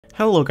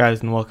Hello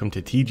guys and welcome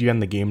to TGN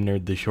the Game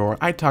Nerd, the show where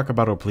I talk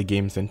about or play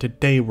games, and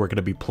today we're going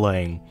to be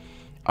playing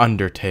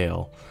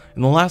Undertale.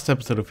 In the last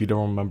episode, if you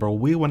don't remember,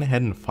 we went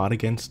ahead and fought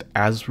against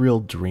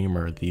Asriel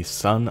Dreamer, the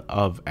son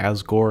of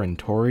Asgore and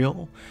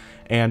Toriel,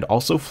 and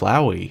also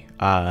Flowey,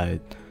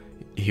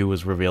 he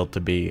was revealed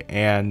to be.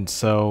 And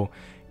so,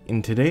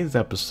 in today's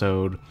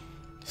episode,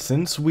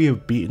 since we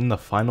have beaten the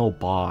final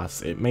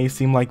boss, it may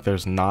seem like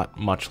there's not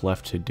much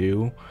left to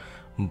do.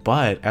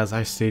 But, as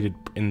I stated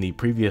in the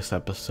previous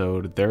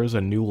episode, there's a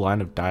new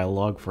line of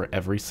dialogue for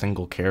every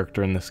single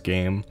character in this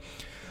game.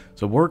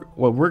 So what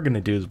we're going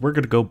to do is we're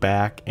going to go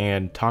back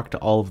and talk to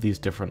all of these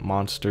different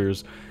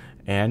monsters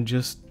and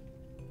just,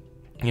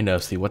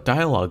 see what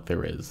dialogue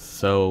there is.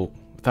 So,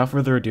 without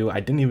further ado, I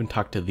didn't even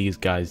talk to these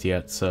guys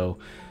yet, so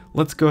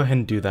let's go ahead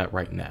and do that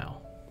right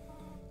now.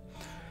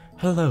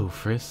 Hello,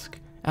 Frisk.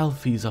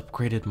 Alfie's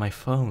upgraded my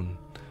phone.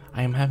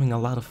 I am having a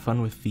lot of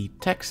fun with the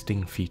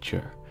texting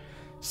feature.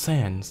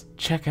 Sans,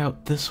 check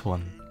out this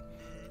one.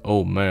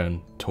 Oh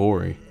man,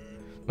 Tori.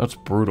 That's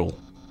brutal.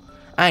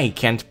 I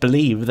can't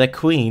believe the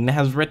Queen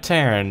has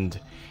returned.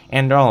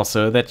 And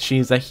also that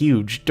she's a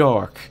huge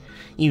dork.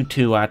 You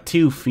two are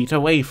 2 feet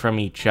away from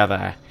each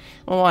other.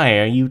 Why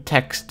are you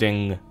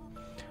texting?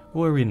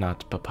 Worry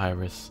not,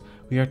 Papyrus.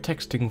 We are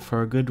texting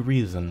for a good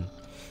reason.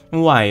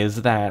 Why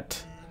is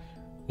that?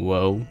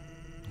 Well,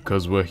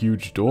 because we're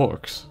huge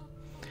dorks.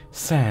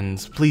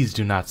 Sans, please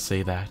do not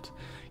say that.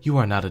 You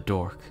are not a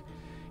dork.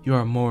 You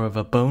are more of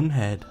a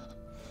bonehead.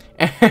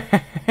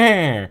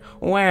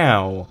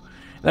 Wow,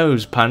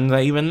 those puns are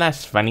even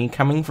less funny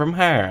coming from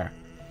her.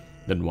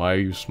 Then why are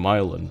you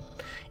smiling?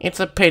 It's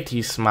a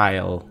pity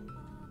smile.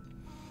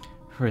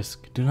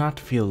 Frisk, do not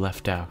feel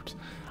left out.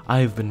 I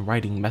have been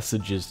writing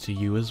messages to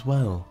you as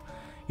well.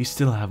 You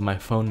still have my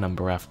phone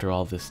number after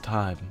all this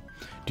time,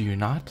 do you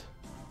not?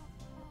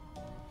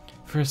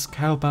 Frisk,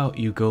 how about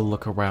you go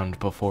look around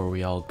before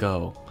we all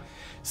go?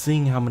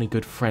 Seeing how many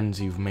good friends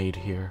you've made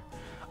here,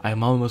 I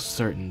am almost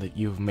certain that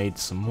you've made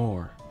some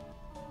more.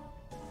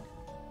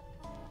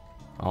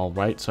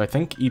 Alright, so I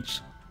think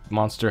each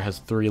monster has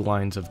 3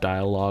 lines of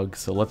dialogue,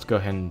 so let's go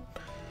ahead and...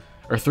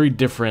 Or 3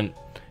 different...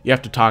 You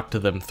have to talk to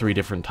them 3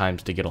 different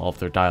times to get all of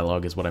their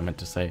dialogue, is what I meant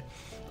to say.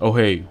 Oh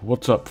hey,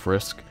 what's up,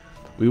 Frisk?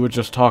 We were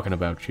just talking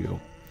about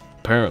you.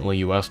 Apparently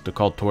you asked to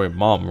call Tori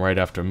Mom right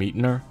after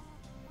meeting her?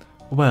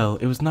 Well,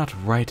 it was not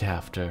right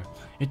after.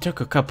 It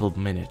took a couple of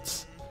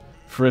minutes.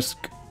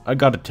 Frisk, I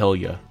gotta tell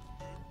you,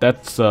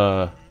 that's,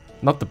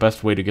 not the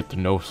best way to get to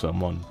know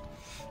someone.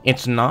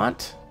 It's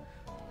not?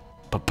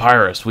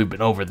 Papyrus, we've been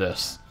over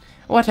this.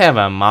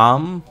 Whatever,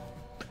 Mom.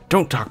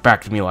 Don't talk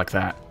back to me like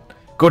that.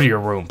 Go to your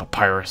room,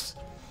 Papyrus.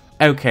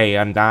 Okay,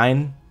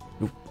 Undyne.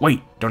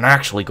 Wait, don't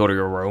actually go to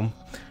your room.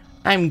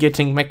 I'm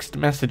getting mixed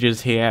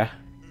messages here.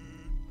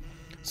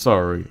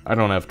 Sorry, I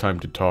don't have time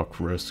to talk,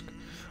 Frisk.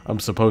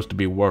 I'm supposed to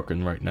be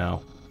working right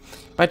now.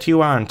 But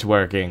you aren't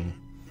working.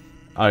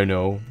 I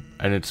know,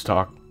 and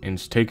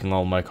it's taking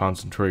all my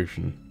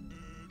concentration.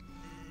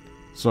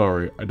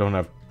 Sorry, I don't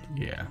have...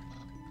 yeah.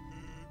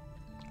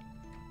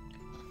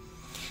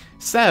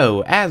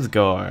 So,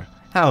 Asgore,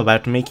 how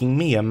about making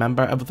me a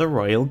member of the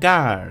Royal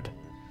Guard?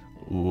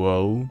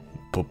 Well,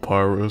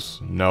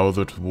 Papyrus, now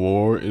that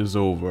war is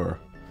over,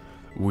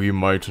 we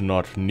might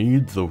not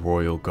need the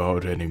Royal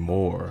Guard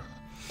anymore.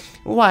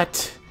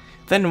 What?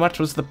 Then what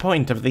was the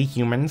point of the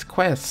humans'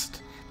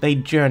 quest? They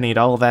journeyed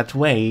all that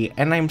way,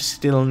 and I'm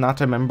still not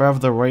a member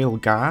of the Royal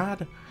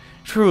Guard?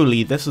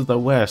 Truly, this is the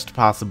worst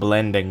possible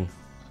ending.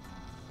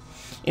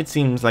 It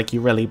seems like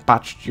you really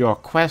botched your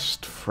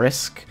quest,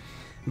 Frisk.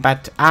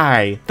 But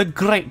I, the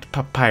great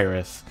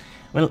Papyrus,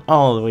 will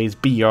always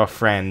be your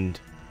friend.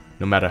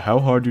 No matter how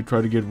hard you try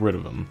to get rid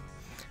of him.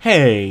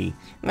 Hey,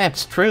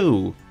 that's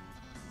true.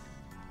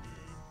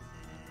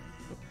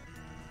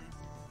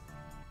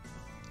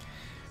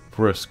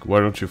 Frisk, why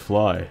don't you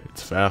fly?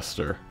 It's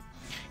faster.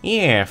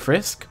 Yeah,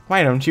 Frisk,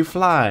 why don't you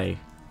fly?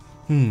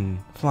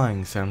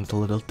 Flying sounds a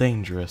little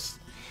dangerous.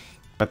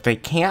 But they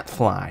can't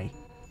fly.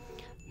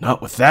 Not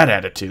with that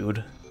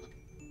attitude.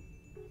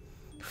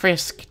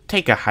 Frisk,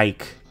 take a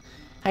hike.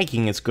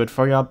 Hiking is good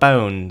for your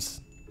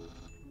bones.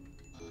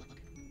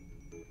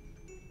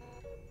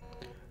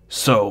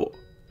 So,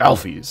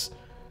 Alfies,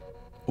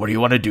 what do you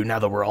want to do now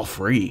that we're all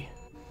free?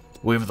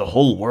 We have the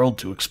whole world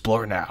to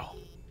explore now.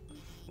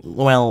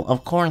 Well,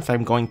 of course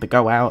I'm going to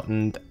go out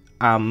and,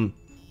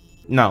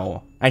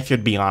 no, I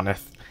should be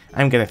honest.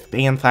 I'm gonna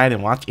stay inside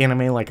and watch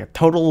anime like a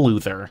total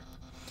loser.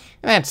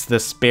 That's the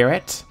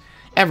spirit.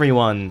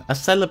 Everyone, a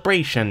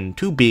celebration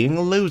to being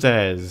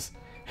losers.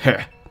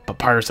 Heh,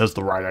 Papyrus has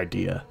the right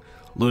idea.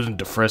 Losing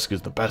to Frisk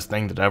is the best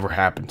thing that ever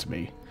happened to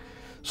me.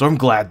 So I'm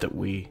glad that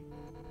we...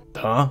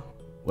 Huh?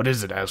 What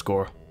is it,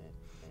 Asgore?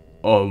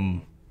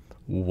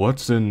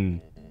 What's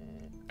an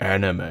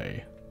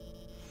anime?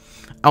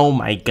 Oh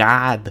my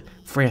god,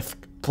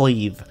 Frisk,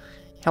 please,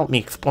 help me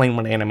explain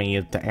what anime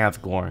is to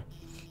Asgore.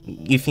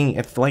 You see,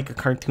 it's like a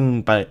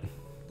cartoon, but...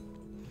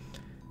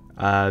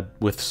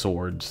 with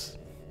swords.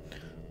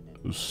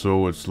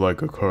 So it's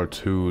like a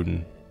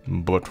cartoon,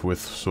 but with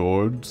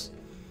swords?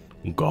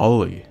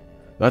 Golly,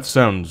 that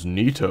sounds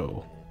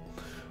neato.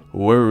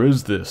 Where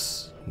is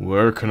this?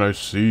 Where can I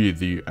see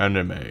the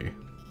anime?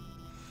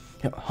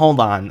 Hold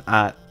on,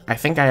 I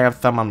think I have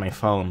some on my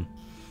phone.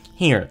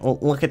 Here,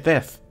 look at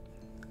this.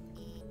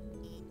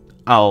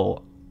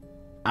 Oh,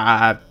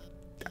 that's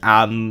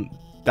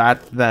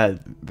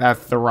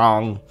the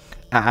wrong,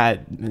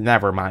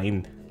 never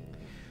mind.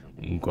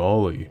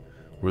 Golly,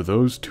 were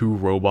those two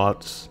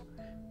robots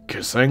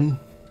kissing?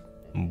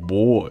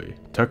 Boy,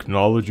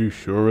 technology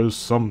sure is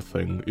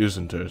something,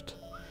 isn't it?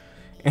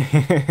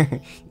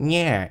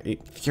 Yeah,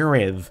 it sure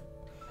is.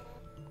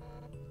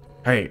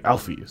 Hey,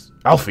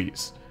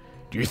 Alphys,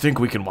 do you think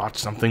we can watch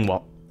something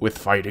with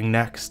fighting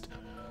next?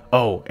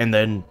 Oh, and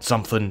then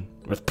something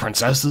with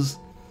princesses?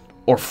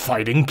 Or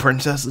fighting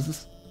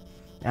princesses?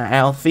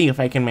 I'll see if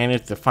I can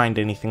manage to find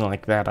anything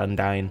like that,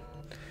 Undyne.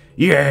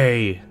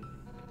 Yay!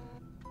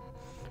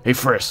 Hey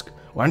Frisk,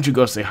 why don't you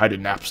go say hi to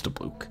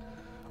Napstablook?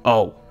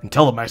 Oh, and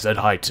tell him I said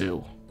hi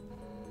too.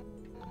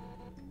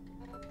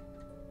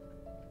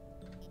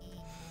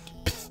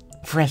 Psst,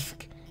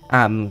 Frisk,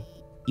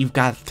 you've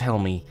got to tell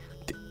me,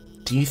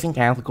 do you think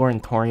Algor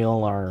and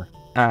Toriel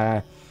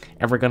are,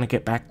 ever gonna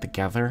get back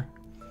together?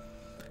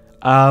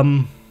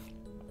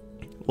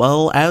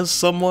 Well, as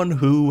someone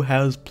who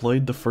has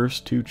played the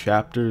first 2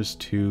 chapters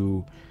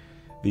to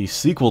the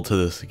sequel to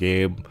this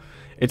game,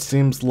 it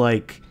seems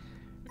like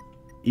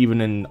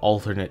even in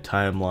alternate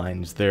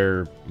timelines,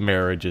 their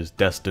marriage is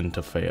destined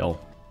to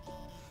fail.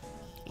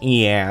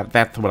 Yeah,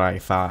 that's what I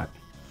thought.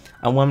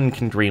 A woman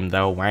can dream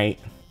though, right?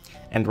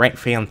 And write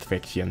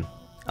fanfiction.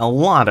 A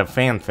lot of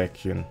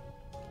fanfiction.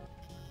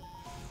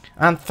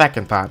 On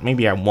second thought,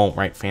 maybe I won't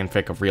write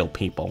fanfic of real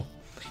people.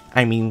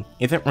 I mean,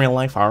 isn't real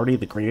life already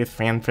the greatest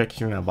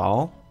fanfiction of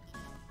all?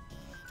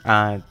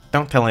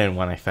 Don't tell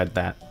anyone I said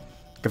that,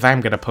 because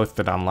I'm gonna post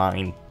it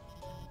online.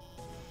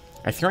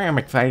 I sure am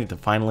excited to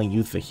finally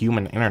use the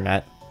human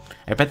internet.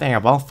 I bet they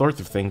have all sorts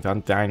of things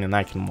Undyne and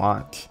I can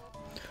watch.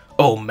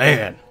 Oh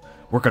man,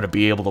 we're gonna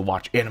be able to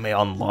watch anime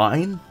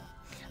online?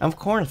 Of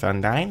course,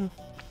 Undyne.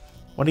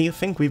 What do you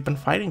think we've been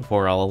fighting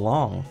for all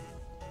along?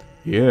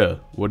 Yeah,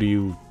 what do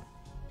you...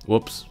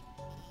 Whoops.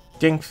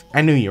 Jinx, I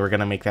knew you were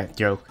gonna make that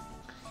joke.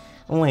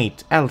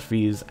 Wait,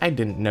 Alphys, I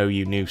didn't know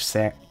you knew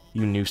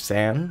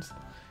Sans.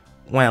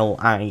 Well,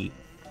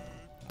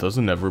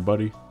 Doesn't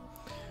everybody?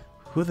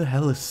 Who the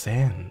hell is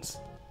Sans?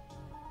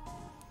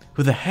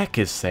 Who the heck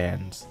is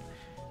Sans?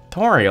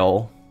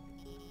 Toriel?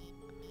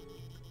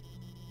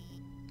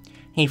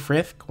 Hey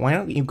Frisk, why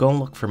don't you go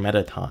look for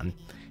Mettaton?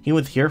 He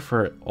was here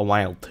for a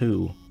while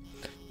too,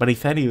 but he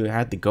said he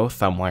had to go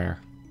somewhere.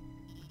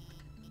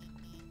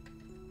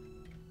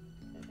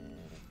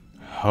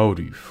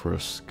 Howdy,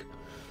 Frisk.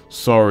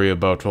 Sorry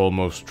about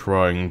almost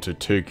trying to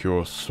take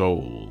your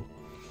soul.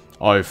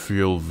 I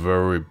feel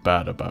very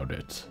bad about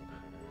it.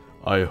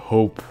 I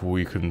hope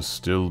we can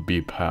still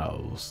be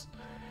pals.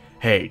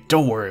 Hey,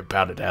 don't worry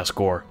about it,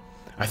 Asgore.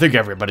 I think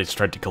everybody's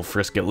tried to kill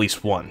Frisk at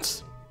least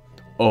once.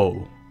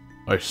 Oh,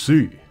 I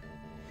see.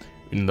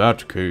 In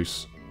that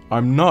case,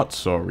 I'm not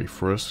sorry,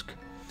 Frisk.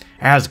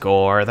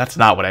 Asgore, that's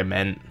not what I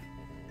meant.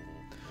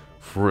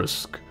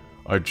 Frisk,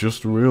 I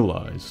just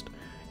realized,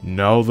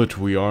 now that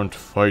we aren't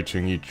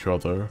fighting each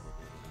other,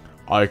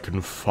 I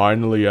can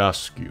finally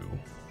ask you,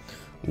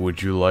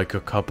 would you like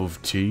a cup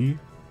of tea?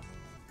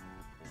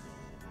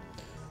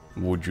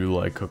 Would you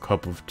like a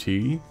cup of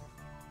tea?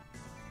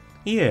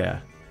 Yeah.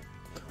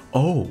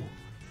 Oh,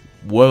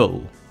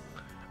 well,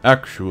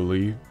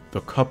 actually,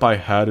 the cup I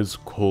had is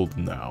cold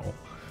now,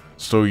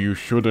 so you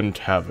shouldn't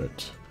have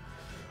it.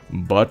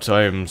 But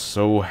I am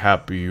so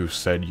happy you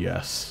said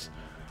yes.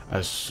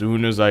 As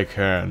soon as I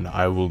can,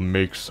 I will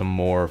make some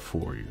more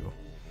for you.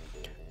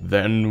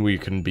 Then we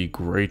can be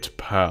great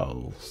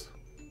pals.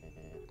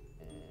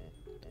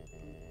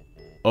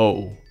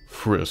 Oh,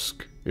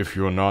 Frisk, if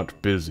you're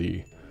not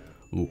busy,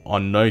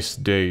 on nice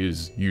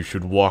days you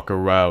should walk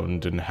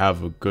around and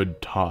have a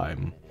good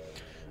time.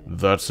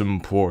 That's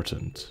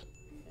important.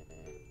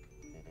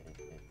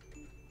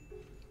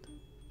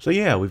 So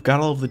yeah, we've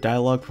got all of the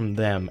dialogue from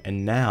them,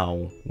 and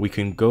now we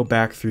can go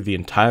back through the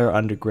entire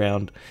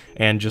underground,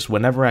 and just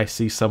whenever I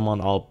see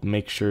someone, I'll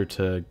make sure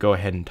to go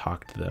ahead and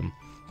talk to them.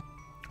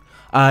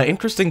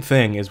 Interesting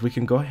thing is we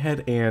can go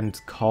ahead and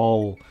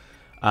call,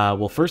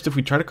 well first if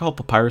we try to call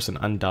Papyrus and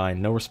Undyne,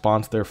 no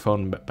response, their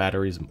phone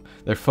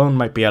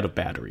might be out of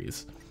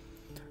batteries.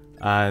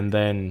 And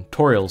then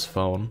Toriel's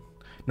phone.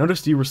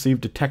 Notice you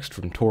received a text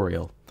from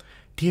Toriel.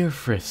 Dear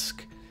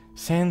Frisk,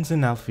 Sans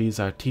and Alphys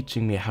are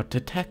teaching me how to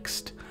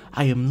text.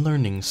 I am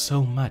learning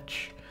so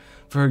much.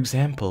 For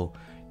example,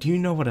 do you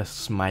know what a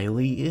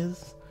smiley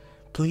is?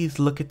 Please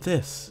look at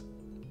this.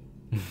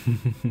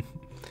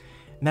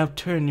 Now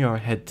turn your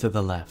head to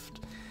the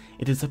left.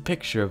 It is a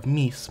picture of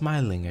me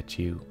smiling at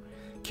you.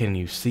 Can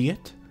you see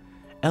it?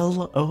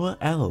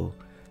 LOL.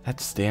 That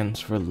stands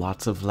for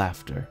lots of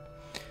laughter.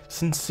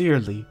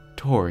 Sincerely,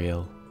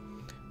 Toriel.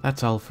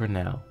 That's all for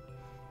now.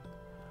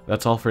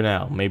 That's all for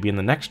now. Maybe in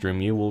the next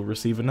room you will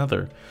receive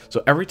another.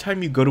 So every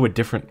time you go to a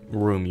different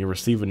room, you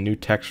receive a new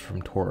text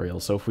from Toriel.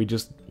 So if we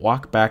just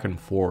walk back and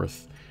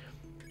forth,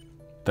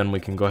 then we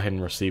can go ahead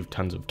and receive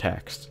tons of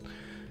text.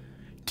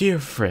 Dear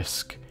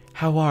Frisk,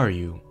 how are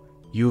you?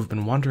 You have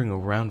been wandering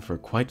around for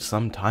quite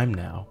some time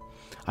now.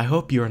 I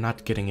hope you are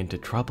not getting into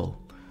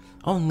trouble.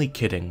 Only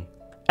kidding.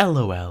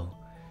 LOL.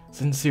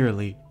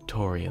 Sincerely,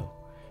 Toriel.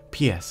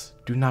 P.S.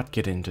 Do not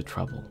get into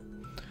trouble.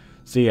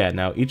 So yeah,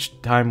 now each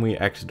time we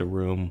exit a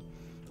room,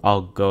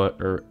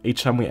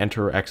 each time we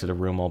enter or exit a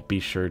room, I'll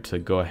be sure to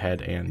go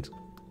ahead and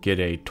get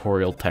a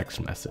Toriel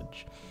text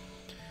message.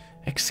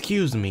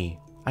 Excuse me,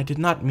 I did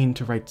not mean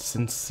to write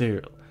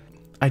sincerely.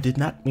 I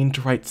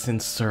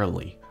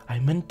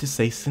meant to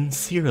say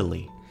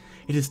sincerely.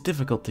 It is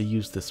difficult to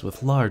use this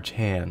with large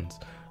hands.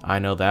 I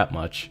know that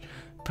much.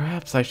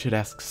 Perhaps I should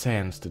ask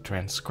Sans to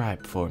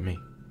transcribe for me.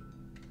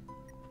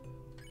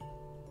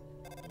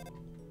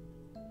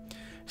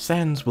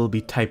 Sans will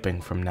be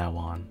typing from now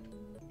on.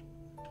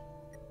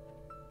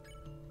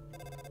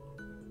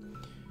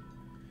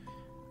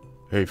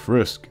 Hey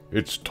Frisk,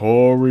 it's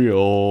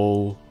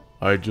Toriel.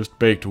 I just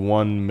baked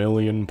 1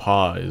 million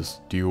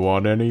pies. Do you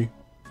want any?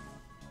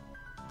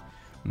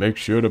 Make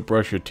sure to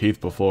brush your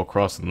teeth before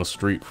crossing the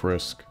street,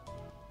 Frisk.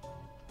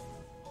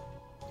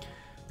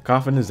 The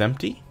coffin is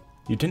empty?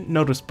 You didn't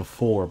notice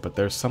before, but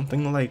there's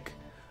something like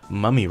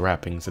mummy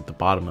wrappings at the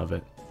bottom of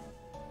it.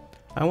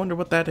 I wonder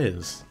what that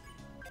is.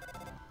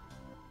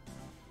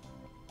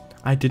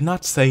 I did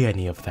not say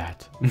any of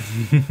that.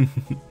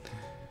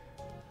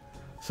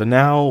 So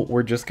now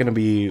we're just going to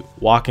be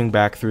walking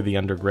back through the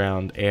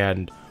underground,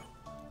 and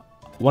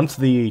once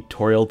the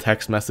Toriel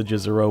text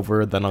messages are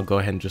over, then I'll go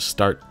ahead and just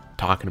start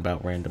talking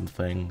about random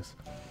things.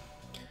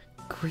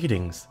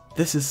 Greetings,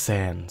 this is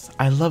Sans.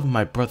 I love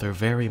my brother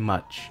very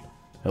much.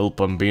 Help,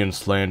 I'm being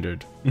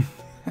slandered.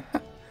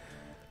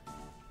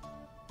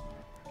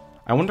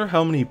 I wonder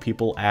how many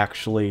people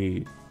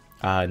actually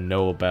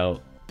know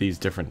about these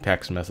different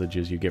text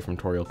messages you get from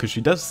Toriel, because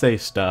she does say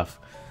stuff,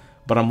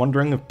 but I'm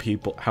wondering if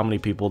how many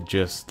people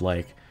just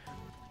like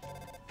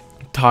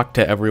talk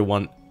to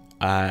everyone,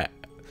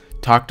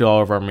 talk to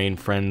all of our main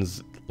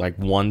friends like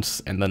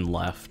once and then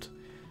left.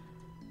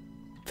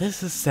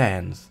 This is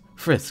Sans.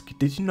 Frisk,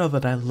 did you know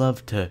that I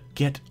love to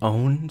get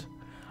owned?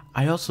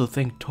 I also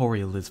think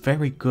Toriel is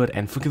very good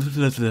and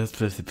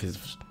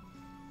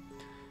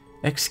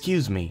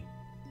excuse me.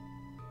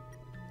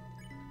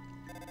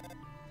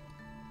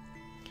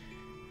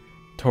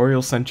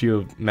 Toriel sent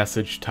you a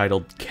message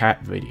titled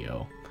Cat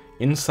Video.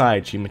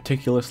 Inside, she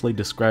meticulously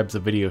describes a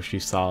video she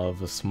saw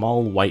of a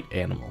small white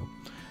animal.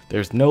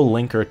 There's no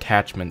link or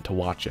attachment to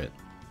watch it.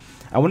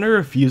 I wonder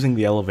if using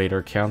the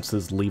elevator counts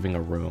as leaving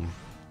a room.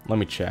 Let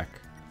me check.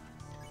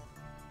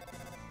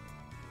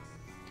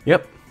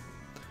 Yep.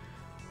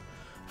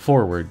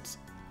 Forwards.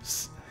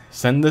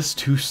 Send this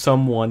to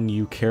someone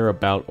you care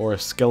about or a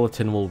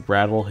skeleton will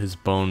rattle his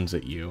bones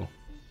at you.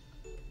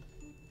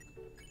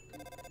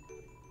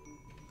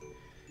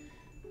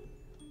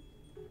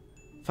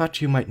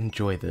 Thought you might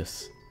enjoy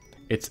this.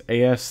 It's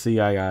ASCII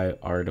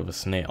art of a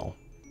snail.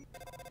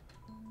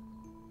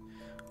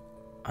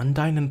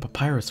 Undyne and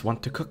Papyrus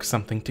want to cook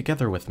something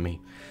together with me.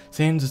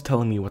 Sans is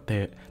telling me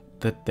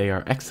that they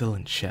are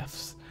excellent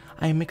chefs.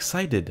 I am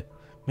excited.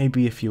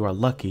 Maybe if you are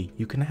lucky,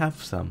 you can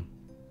have some.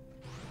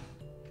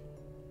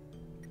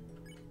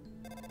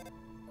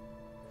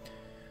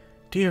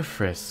 Dear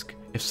Frisk,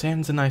 if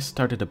Sans and I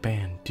started a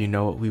band, do you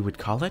know what we would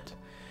call it?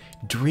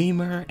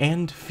 Dreamer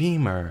and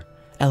Femur.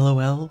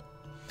 LOL.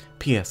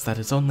 P.S. That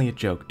is only a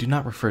joke. Do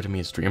not refer to me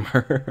as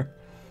Dreamer.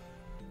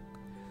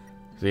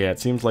 So yeah, it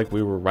seems like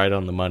we were right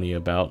on the money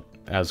about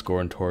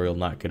Asgore and Toriel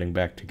not getting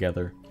back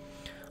together.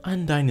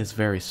 Undyne is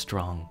very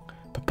strong.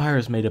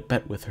 Papyrus made a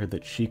bet with her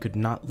that she could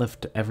not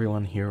lift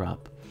everyone here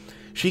up.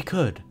 She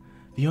could.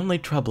 The only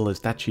trouble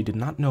is that she did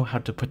not know how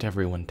to put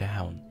everyone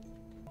down.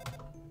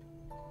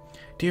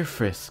 Dear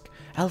Frisk,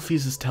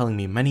 Alphys is telling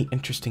me many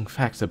interesting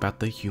facts about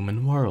the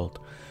human world.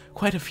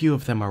 Quite a few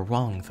of them are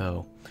wrong,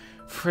 though.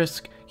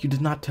 Frisk, you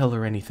did not tell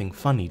her anything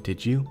funny,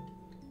 did you?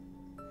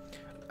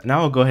 Now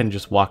I'll go ahead and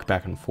just walk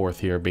back and forth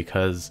here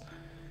because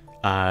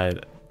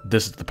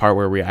this is the part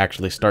where we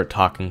actually start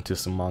talking to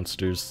some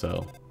monsters,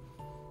 so...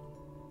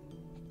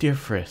 Dear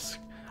Frisk,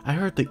 I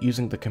heard that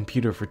using the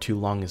computer for too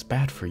long is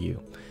bad for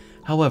you.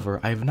 However,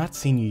 I have not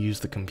seen you use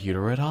the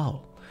computer at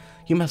all.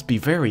 You must be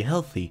very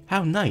healthy.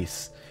 How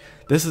nice.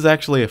 This is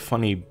actually a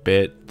funny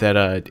bit that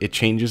it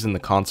changes in the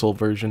console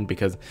version,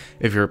 because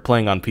if you're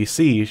playing on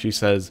PC, she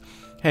says,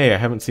 hey, I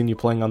haven't seen you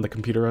playing on the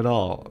computer at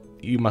all.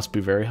 You must be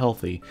very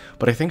healthy.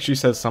 But I think she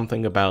says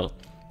something about,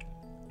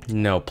 you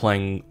know,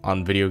 playing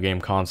on video game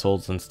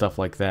consoles and stuff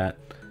like that.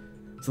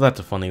 So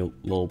that's a funny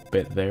little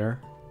bit there.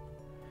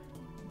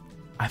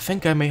 I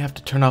think I may have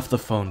to turn off the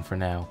phone for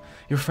now.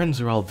 Your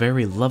friends are all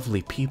very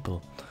lovely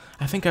people.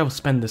 I think I will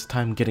spend this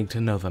time getting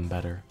to know them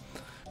better.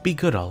 Be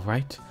good,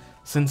 alright?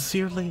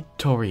 Sincerely,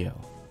 Toriel.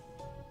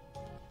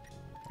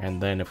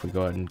 And then if we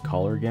go ahead and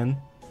call her again.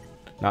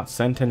 Not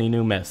sent any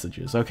new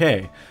messages.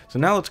 Okay, so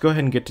now let's go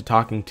ahead and get to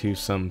talking to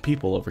some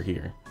people over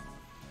here.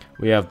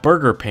 We have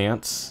Burger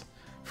Pants.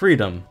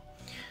 Freedom.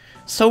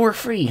 So we're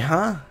free,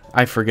 huh?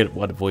 I forget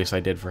what voice I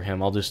did for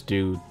him. I'll just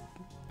do...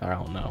 I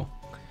don't know.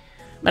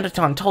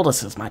 Mettaton told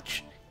us as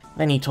much.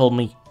 Then he told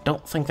me,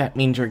 don't think that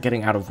means you're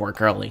getting out of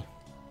work early.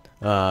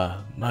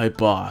 My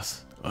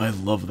boss. I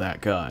love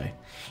that guy.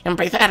 And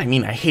by that I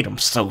mean I hate him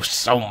so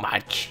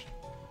much.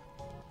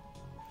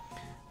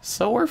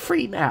 So we're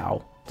free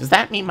now. Does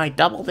that mean my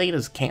double date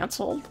is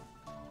cancelled?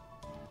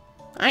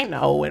 I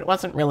know, it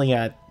wasn't really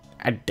a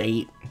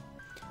date.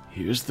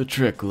 Here's the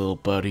trick, little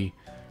buddy.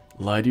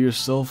 Lie to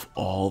yourself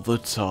all the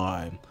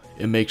time.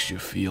 It makes you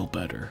feel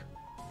better.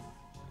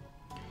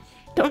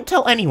 Don't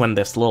tell anyone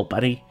this, little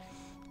buddy.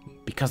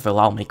 Because they'll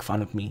all make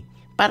fun of me.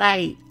 But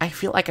I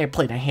feel like I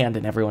played a hand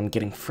in everyone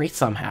getting free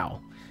somehow.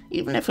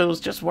 Even if it was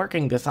just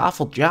working this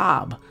awful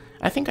job.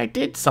 I think I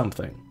did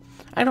something.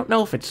 I don't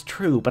know if it's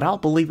true, but I'll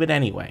believe it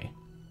anyway.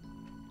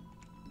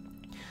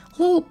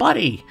 Little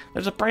buddy,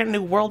 there's a brand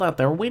new world out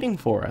there waiting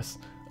for us.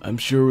 I'm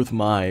sure with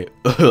my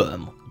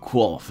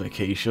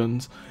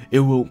qualifications,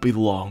 it won't be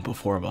long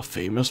before I'm a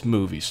famous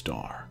movie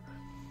star.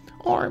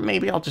 Or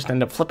maybe I'll just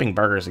end up flipping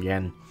burgers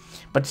again.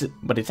 But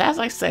it's as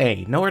I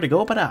say, nowhere to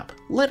go but up.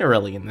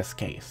 Literally in this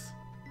case.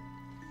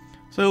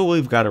 So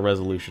we've got a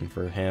resolution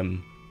for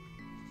him.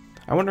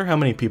 I wonder how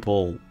many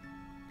people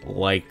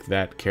like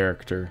that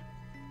character.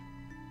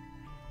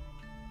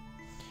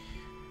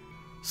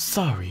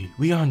 Sorry,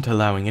 we aren't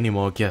allowing any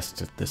more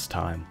guests at this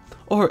time.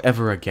 Or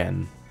ever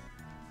again.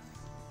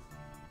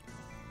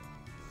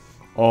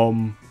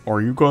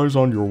 Are you guys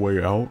on your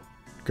way out?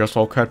 Guess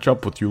I'll catch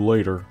up with you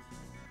later.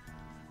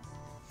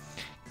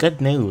 Good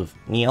news,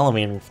 the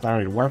elevator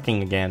started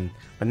working again,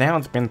 but now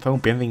it's been so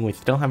busy we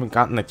still haven't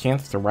gotten the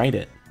chance to ride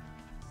it.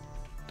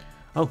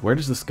 Oh, where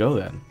does this go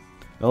then?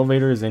 The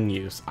elevator is in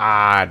use.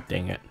 Ah,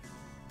 dang it.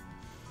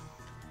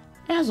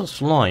 As a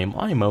slime,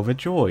 I'm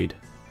overjoyed.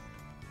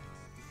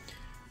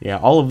 Yeah,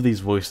 all of these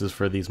voices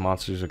for these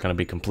monsters are going to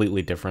be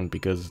completely different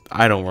because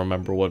I don't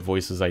remember what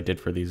voices I did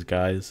for these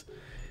guys.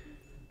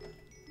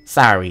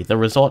 Sorry, the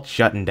resort's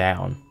shutting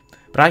down.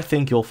 But I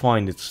think you'll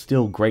find it's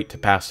still great to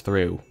pass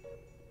through.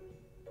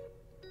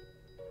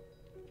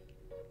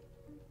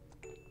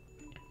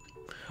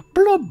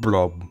 Blub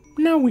blub.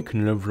 Now we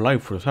can live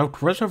life without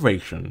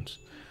reservations.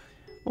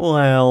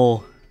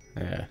 Well,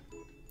 yeah.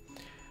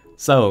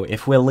 So,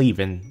 if we're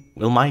leaving,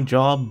 will my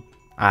job?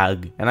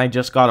 Ugh, and I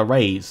just got a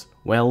raise.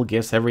 Well,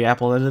 guess every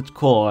apple has its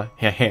core.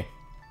 Heh.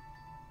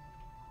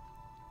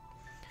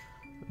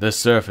 The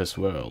surface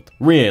world.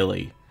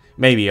 Really?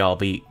 Maybe I'll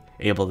be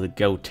able to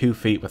go 2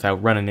 feet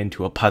without running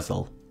into a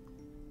puzzle.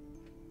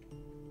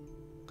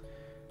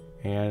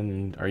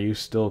 And are you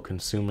still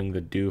consuming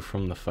the dew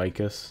from the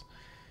ficus?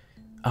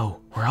 Oh,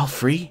 we're all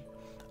free?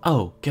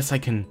 Oh, guess I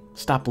can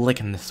stop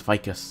licking this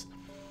ficus.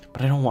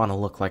 But I don't want to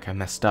look like I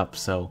messed up,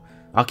 so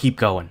I'll keep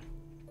going.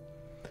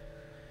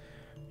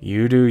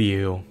 You do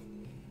you.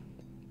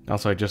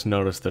 Also, I just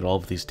noticed that all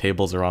of these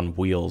tables are on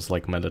wheels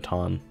like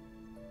Mettaton.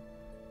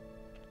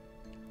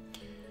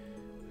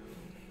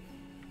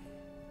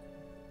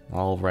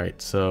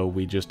 Alright, so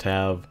we just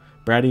have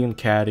Bratty and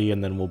Catty,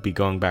 and then we'll be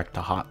going back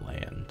to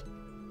Hotland.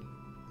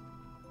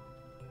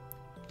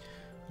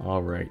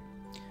 Alright.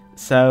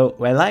 So,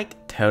 we're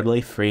like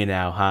totally free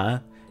now, huh?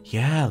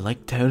 Yeah,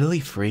 like totally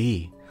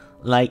free.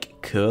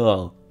 Like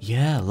cool.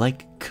 Yeah,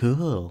 like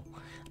cool.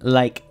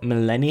 Like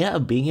millennia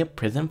of being in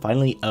prison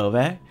finally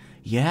over?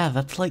 Yeah,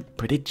 that's like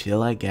pretty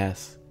chill, I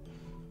guess.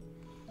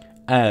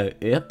 Oh,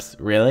 oops,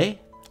 really?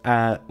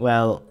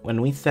 Well,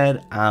 when we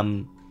said,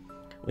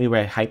 we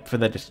were hyped for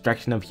the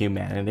destruction of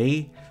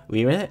humanity,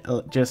 we were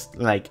just,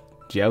 like,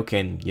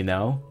 joking, you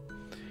know?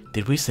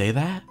 Did we say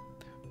that?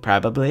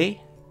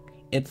 Probably.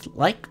 It's,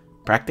 like,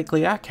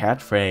 practically our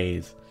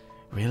catchphrase.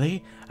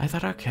 Really? I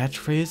thought our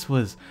catchphrase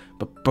was,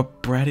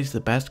 Bratty's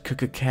the best,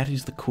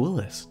 Catty's the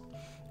coolest.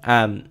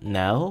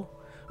 No.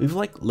 We've,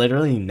 like,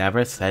 literally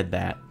never said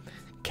that.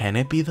 Can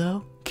it be,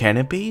 though? Can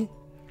it be?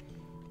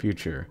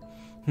 Future.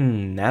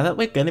 Now that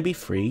we're gonna be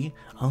free,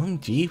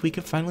 OMG, we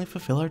could finally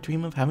fulfill our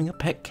dream of having a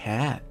pet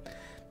cat.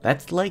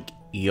 That's like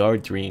your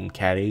dream,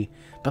 Catty.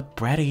 But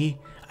Bratty,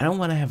 I don't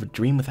want to have a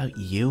dream without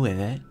you in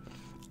it.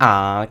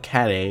 Ah,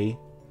 Catty.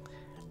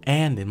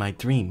 And in my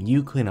dream,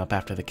 you clean up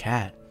after the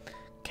cat.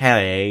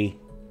 Catty.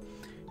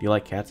 Do you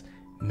like cats?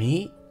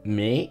 Me?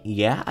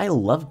 Yeah, I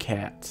love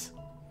cats.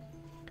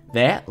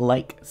 They're,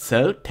 like,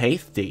 so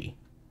tasty.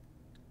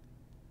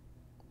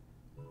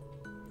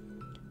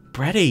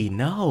 Bratty,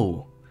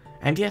 no.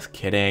 I'm just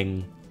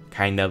kidding.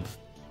 Kind of.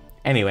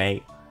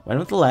 Anyway, when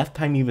was the last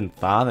time you even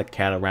saw the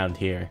cat around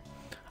here?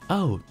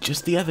 Oh,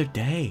 just the other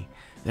day.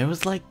 There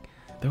was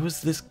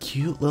this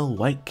cute little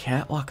white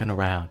cat walking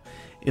around.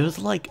 It was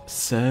like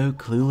so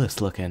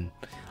clueless looking.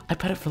 I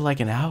pet it for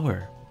like an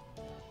hour.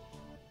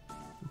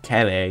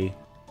 Catty.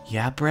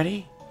 Yeah,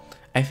 Bratty?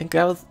 I think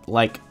that was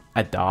like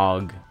a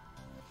dog.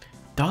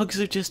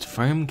 Dogs are just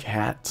firm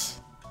cats.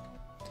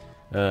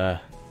 So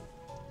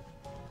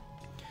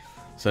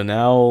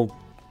now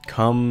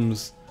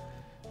comes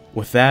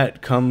with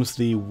that comes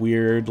the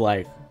weird,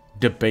 like,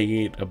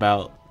 debate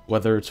about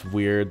whether it's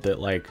weird that,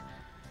 like,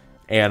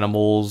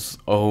 animals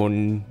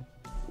own,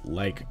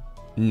 like,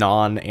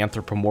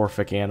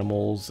 non-anthropomorphic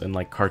animals and,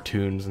 like,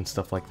 cartoons and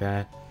stuff like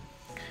that.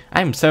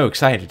 I'm so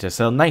excited to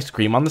sell nice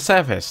cream on the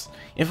surface.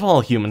 If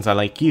all humans are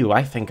like you,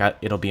 I think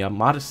it'll be a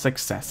modest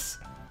success.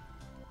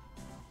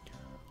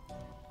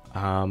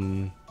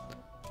 Oh.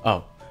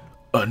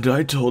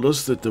 Undine told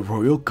us that the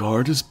Royal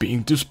Guard is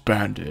being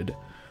disbanded.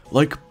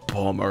 Like,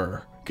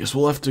 bummer. Guess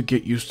we'll have to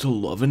get used to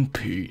love and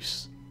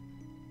peace.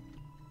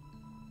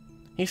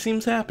 He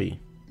seems happy.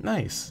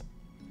 Nice.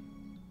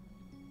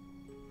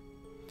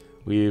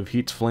 We have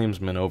Heat's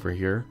Flamesman over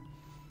here.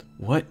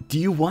 What? Do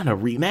you want a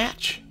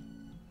rematch?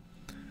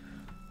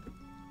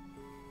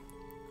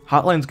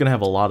 Hotline's gonna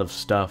have a lot of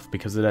stuff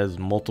because it has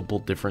multiple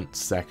different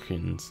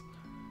sections.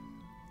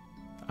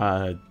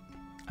 I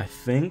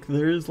think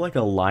there's like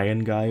a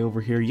lion guy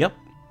over here. Yep.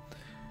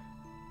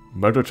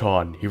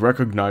 Mettaton, he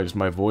recognized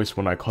my voice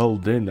when I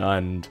called in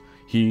and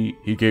he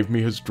gave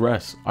me his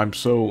dress. I'm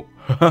so...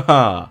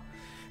 Haha.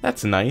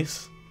 That's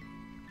nice.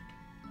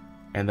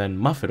 And then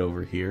Muffet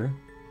over here.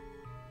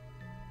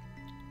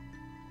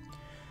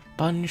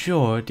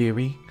 Bonjour,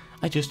 dearie.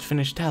 I just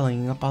finished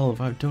tallying up all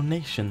of our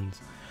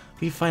donations.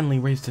 We finally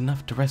raised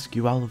enough to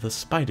rescue all of the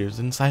spiders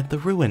inside the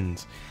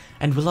ruins,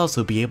 and we'll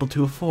also be able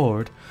to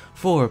afford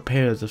 4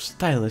 pairs of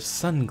stylish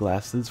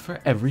sunglasses for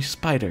every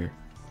spider.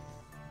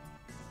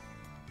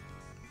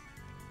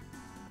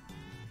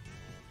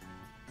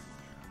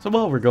 So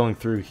while we're going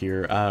through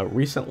here,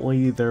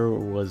 recently there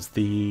was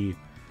the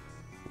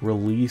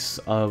release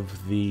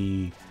of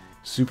the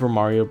Super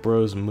Mario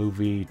Bros.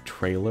 Movie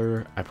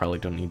trailer. I probably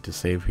don't need to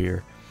save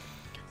here.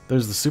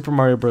 There's the Super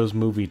Mario Bros.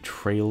 Movie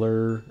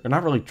trailer, or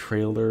not really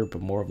trailer,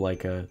 but more of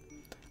like a...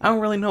 I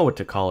don't really know what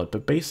to call it,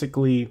 but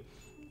basically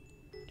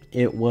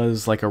it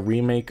was like a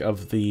remake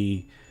of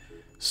the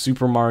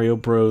Super Mario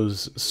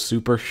Bros.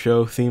 Super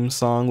Show theme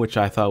song, which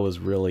I thought was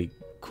really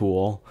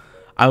cool.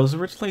 I was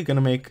originally going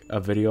to make a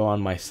video on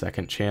my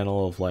second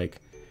channel of like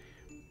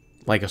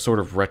a sort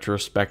of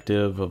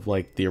retrospective of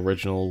like the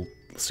original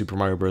Super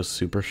Mario Bros.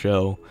 Super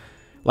Show.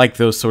 Like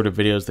those sort of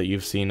videos that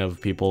you've seen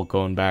of people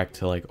going back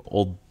to like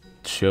old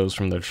shows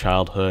from their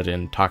childhood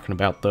and talking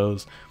about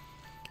those.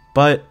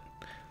 But,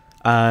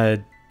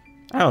 I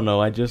don't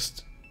know, I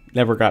just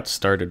never got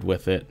started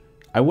with it.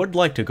 I would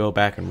like to go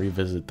back and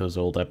revisit those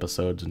old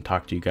episodes and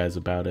talk to you guys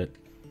about it.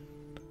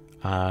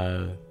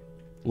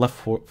 Left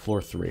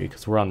floor 3,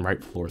 because we're on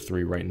right floor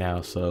 3 right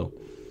now, so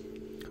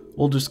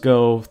we'll just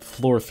go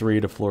floor 3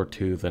 to floor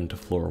 2, then to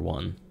floor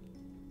 1.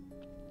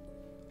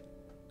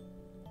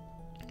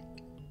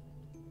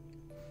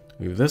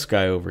 We have this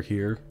guy over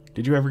here.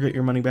 Did you ever get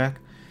your money back?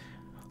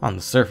 On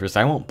the surface,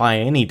 I won't buy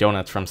any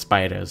donuts from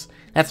spiders.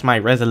 That's my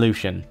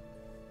resolution.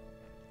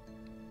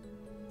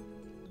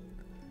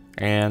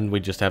 And we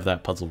just have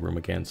that puzzle room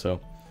again,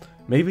 so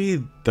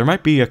maybe there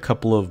might be a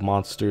couple of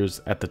monsters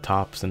at the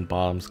tops and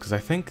bottoms, because I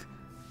think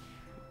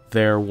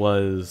there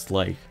was,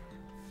 like,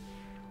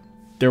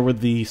 there were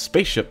the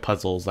spaceship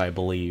puzzles, I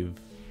believe.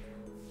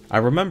 I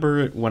remember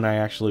it when I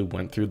actually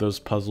went through those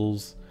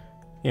puzzles.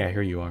 Yeah,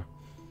 here you are.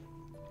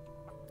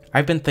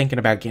 I've been thinking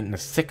about getting a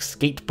 6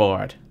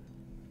 skateboard.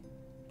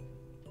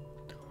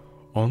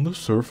 On the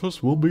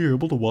surface, we'll be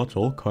able to watch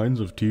all kinds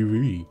of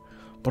TV,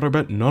 but I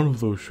bet none of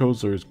those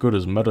shows are as good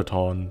as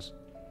Mettaton's.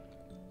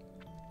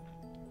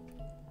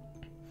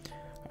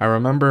 I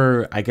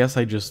remember, I guess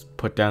I just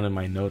put down in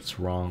my notes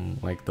wrong,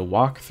 like the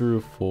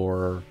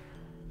walkthrough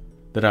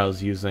that I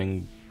was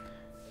using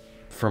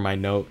for my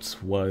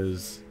notes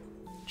was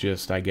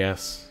just, I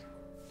guess,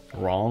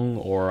 wrong,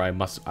 or I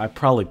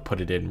probably put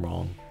it in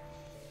wrong.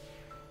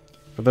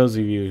 For those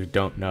of you who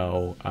don't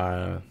know,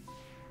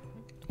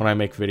 when I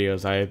make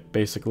videos, I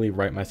basically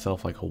write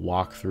myself like a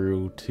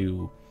walkthrough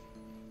to,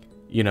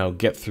 you know,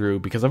 get through,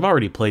 because I've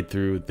already played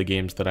through the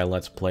games that I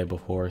Let's Play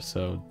before,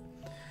 so...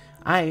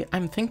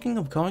 I'm thinking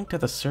of going to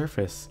the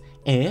surface.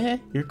 Eh?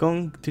 You're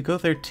going to go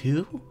there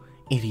too?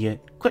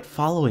 Idiot, quit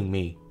following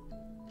me.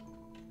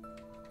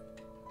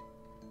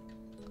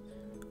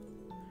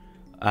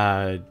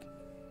 Because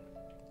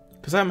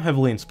I'm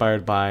heavily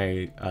inspired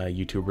by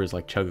YouTubers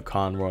like Chugga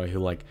Conroy, who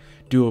like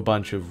do a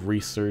bunch of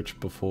research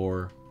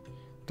before...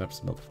 I've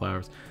smelled the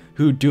flowers.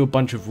 Who do a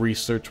bunch of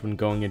research when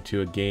going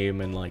into a game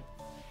and like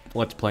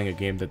Let's Playing a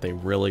game that they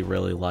really,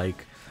 really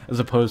like, as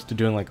opposed to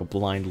doing like a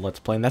blind Let's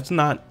Play. And that's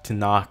not to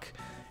knock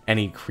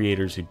any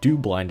creators who do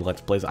blind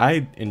Let's Plays.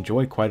 I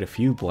enjoy quite a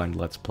few blind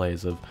Let's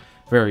Plays of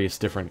various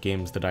different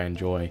games that I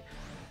enjoy.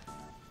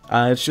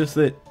 It's just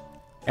that,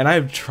 and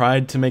I've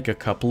tried to make a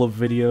couple of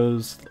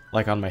videos,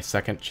 like on my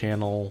second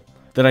channel,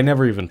 that I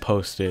never even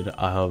posted,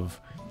 of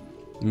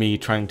me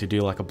trying to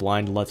do like a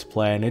blind Let's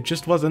Play, and it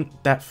just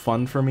wasn't that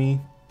fun for me.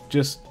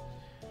 Just,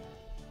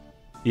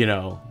 you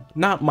know,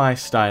 not my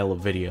style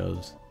of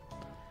videos.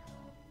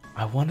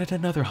 I wanted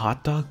another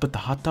hot dog, but the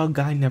hot dog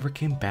guy never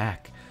came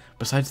back.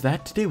 Besides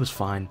that, today was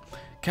fine.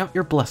 Count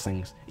your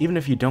blessings, even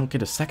if you don't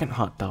get a second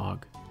hot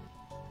dog.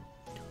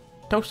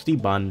 Toasty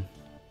bun.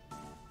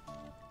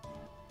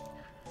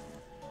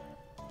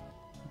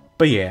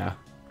 But yeah.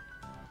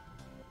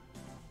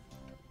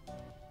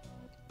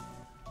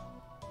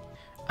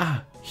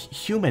 Ah,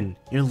 human,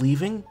 you're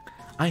leaving?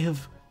 I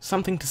have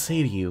something to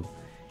say to you.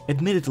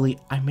 Admittedly,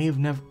 I may have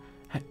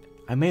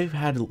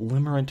had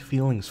limerent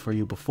feelings for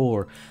you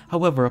before.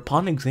 However,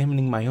 upon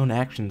examining my own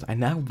actions, I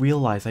now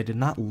realize I did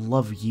not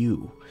love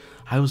you.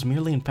 I was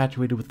merely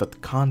infatuated with the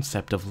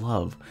concept of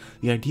love,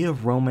 the idea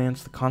of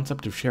romance, the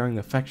concept of sharing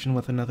affection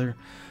with another.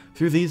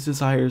 Through these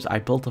desires, I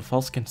built a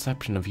false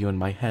conception of you in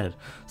my head.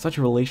 Such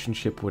a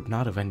relationship would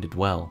not have ended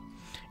well.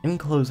 In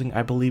closing,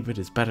 I believe it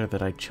is better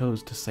that I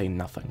chose to say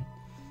nothing.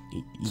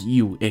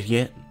 You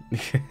idiot.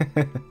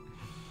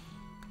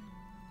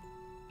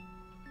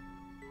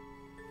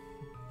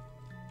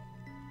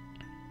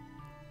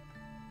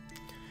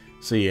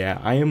 So yeah,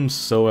 I am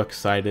so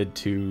excited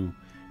to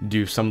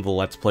do some of the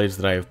Let's Plays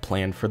that I have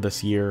planned for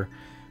this year,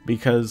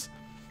 because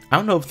I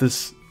don't know if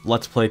this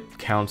Let's Play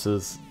counts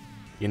as,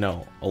 you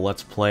know, a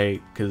Let's Play,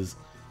 because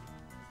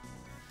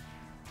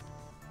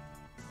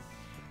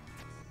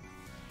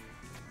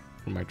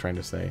what am I trying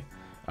to say?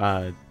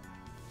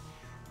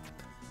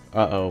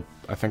 Uh-oh,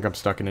 I think I'm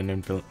stuck in an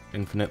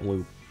infinite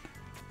loop.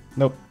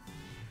 Nope.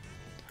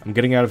 I'm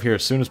getting out of here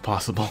as soon as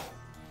possible.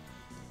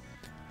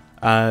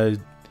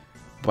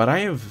 But I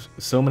have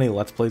so many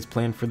Let's Plays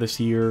planned for this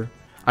year.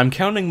 I'm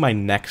counting my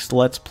next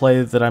Let's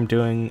Play that I'm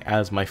doing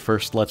as my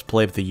first Let's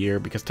Play of the year,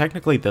 because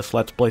technically this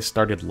Let's Play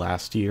started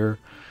last year.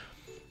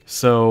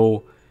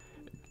 So,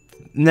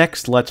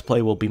 next Let's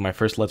Play will be my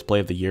first Let's Play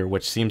of the year,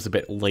 which seems a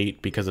bit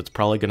late because it's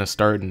probably going to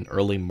start in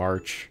early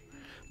March.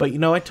 But, you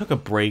know, I took a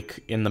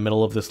break in the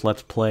middle of this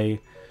Let's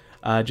Play,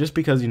 just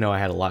because, you know, I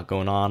had a lot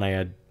going on. I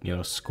had, you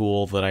know,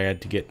 school that I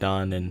had to get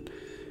done, and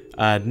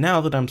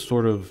now that I'm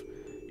sort of,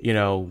 you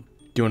know,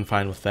 doing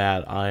fine with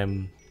that, I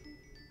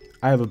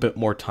have a bit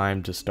more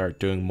time to start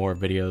doing more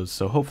videos,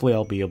 so hopefully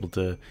I'll be able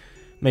to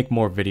make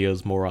more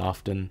videos more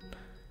often.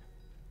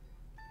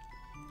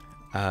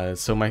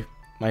 So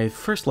my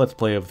first Let's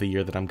Play of the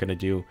year that I'm going to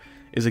do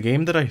is a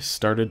game that I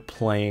started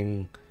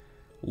playing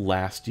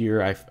last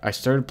year. I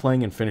started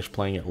playing and finished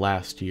playing it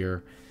last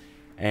year,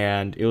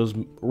 and it was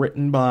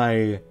written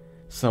by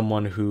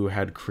someone who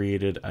had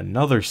created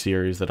another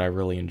series that I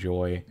really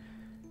enjoy.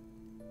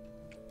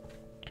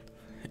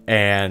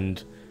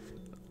 And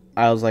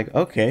I was like,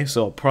 okay,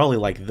 so I'll probably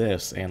like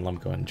this, and let me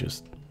go and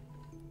just...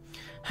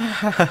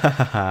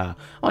 Ha.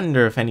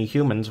 Wonder if any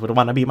humans would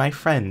want to be my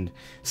friend.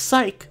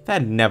 Psych,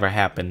 that'd never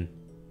happen.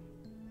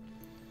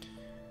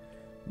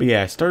 But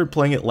yeah, I started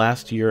playing it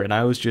last year, and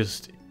I was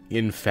just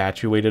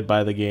infatuated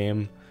by the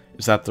game.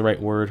 Is that the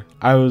right word?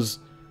 I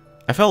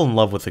fell in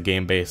love with the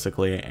game,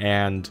 basically,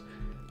 and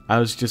I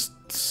was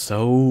just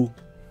so...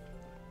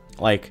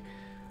 like,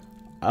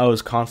 I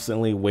was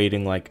constantly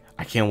waiting, like,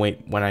 I can't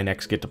wait when I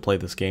next get to play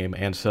this game,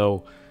 and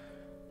so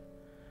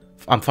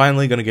I'm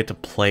finally going to get to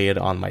play it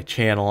on my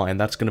channel, and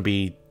that's going to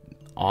be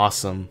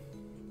awesome.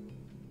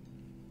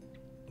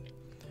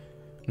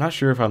 I'm not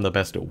sure if I'm the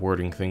best at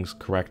wording things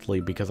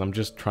correctly, because I'm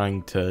just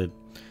trying to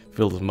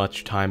fill as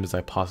much time as I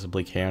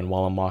possibly can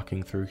while I'm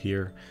walking through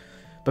here.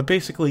 But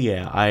basically,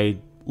 yeah, I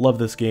love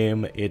this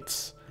game.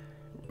 It's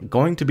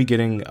going to be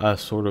getting a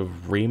sort of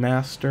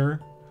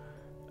remaster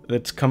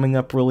that's coming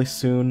up really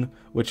soon,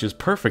 which is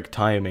perfect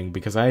timing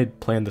because I had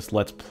planned this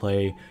Let's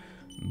Play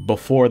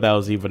before that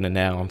was even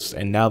announced,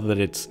 and now that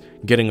it's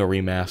getting a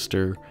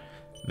remaster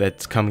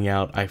that's coming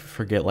out, I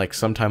forget, like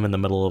sometime in the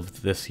middle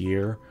of this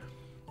year,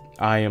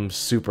 I am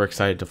super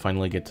excited to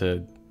finally get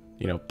to,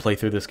 you know, play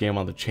through this game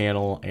on the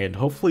channel, and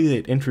hopefully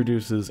it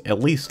introduces at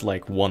least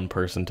like one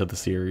person to the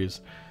series,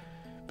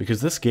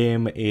 because this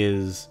game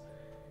it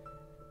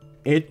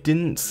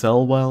didn't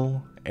sell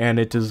well, and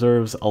it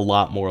deserves a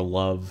lot more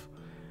love.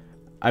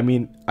 I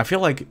mean, I feel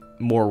like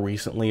more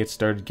recently it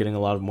started getting a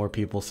lot of more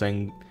people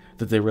saying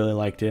that they really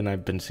liked it, and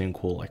I've been seeing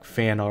cool like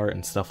fan art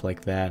and stuff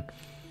like that.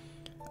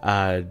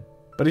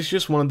 But it's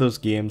just one of those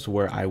games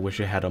where I wish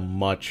it had a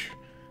much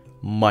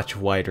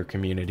wider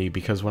community,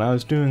 because when I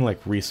was doing like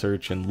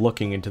research and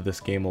looking into this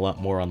game a lot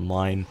more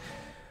online,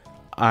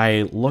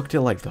 I looked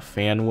at like the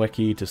fan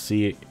wiki to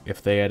see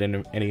if they had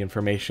any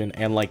information,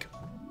 and like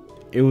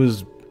there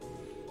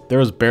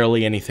was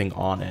barely anything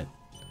on it.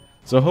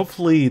 So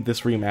hopefully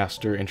this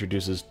remaster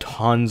introduces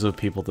tons of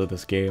people to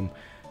this game.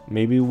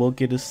 Maybe we'll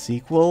get a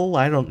sequel?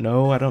 I don't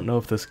know. I don't know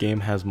if this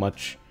game has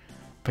much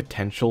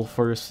potential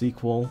for a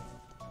sequel.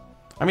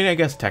 I mean, I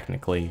guess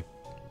technically.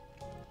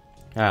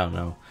 I don't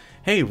know.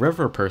 Hey,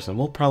 River Person,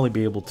 we'll probably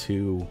be able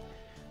to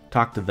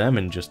talk to them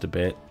in just a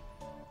bit.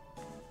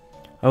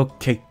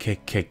 Okay,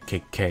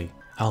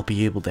 I'll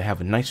be able to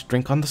have a nice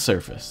drink on the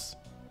surface.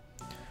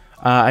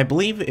 I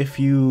believe if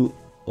you,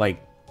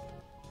 like,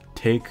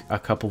 take a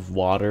cup of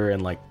water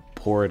and like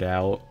pour it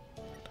out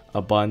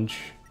a bunch,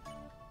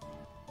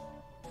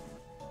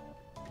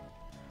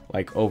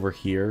 like over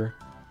here.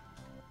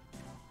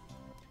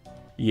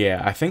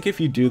 Yeah, I think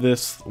if you do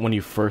this when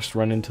you first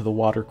run into the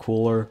water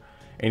cooler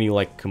and you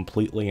like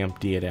completely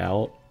empty it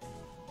out,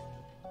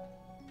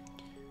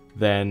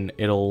 then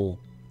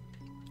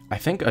I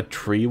think a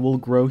tree will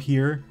grow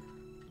here.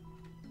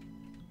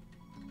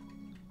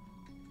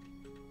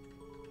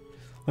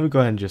 Let me go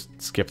ahead and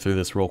just skip through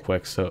this real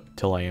quick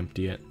till I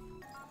empty it.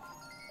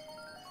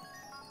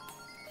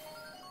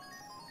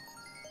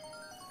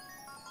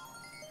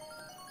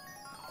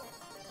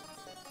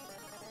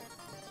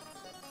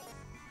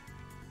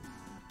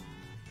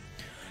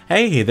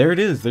 Hey, there it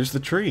is. There's the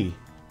tree.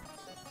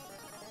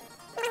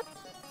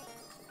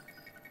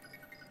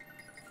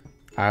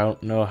 I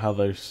don't know how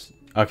there's...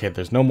 Okay,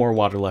 there's no more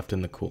water left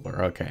in the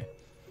cooler. Okay.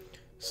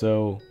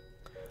 So,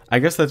 I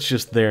guess that's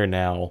just there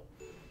now.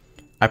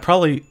 I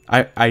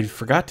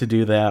forgot to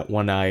do that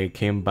when I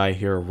came by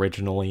here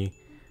originally.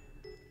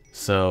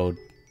 So,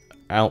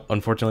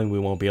 unfortunately we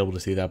won't be able to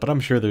see that. But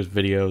I'm sure there's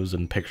videos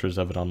and pictures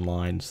of it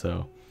online,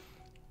 so...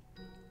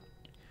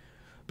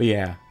 But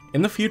yeah.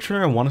 In the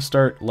future, I want to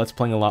start Let's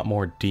Playing a lot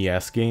more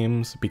DS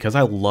games, because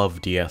I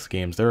love DS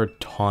games. There are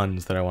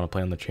tons that I want to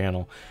play on the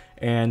channel,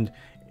 and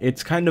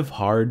it's kind of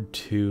hard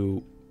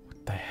to...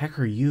 What the heck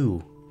are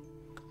you?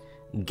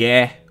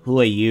 Gah, who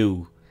are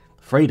you?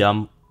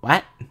 Freedom?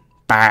 What?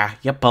 Bah,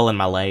 you're pulling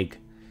my leg.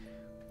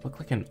 Look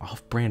like an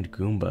off-brand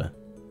Goomba.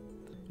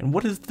 And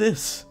what is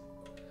this?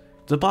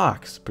 It's a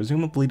box,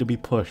 presumably to be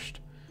pushed.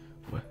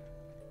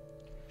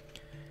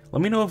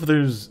 Let me know if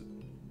there's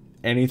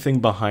anything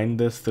behind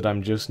this that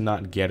I'm just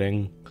not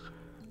getting.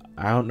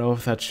 I don't know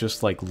if that's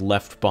just like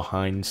left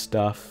behind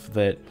stuff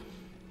that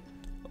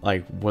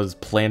like was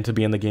planned to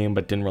be in the game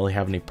but didn't really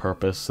have any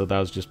purpose, so that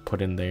was just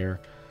put in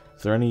there.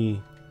 Is there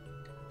any...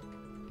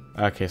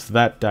 Okay, so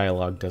that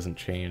dialogue doesn't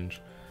change.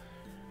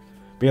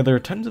 But yeah, there are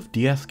tons of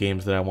DS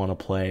games that I want to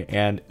play,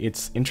 and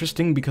it's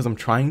interesting because I'm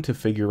trying to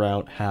figure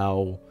out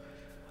how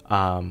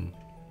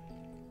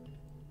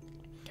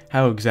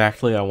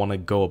exactly I want to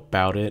go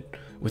about it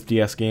with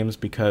DS games,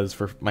 because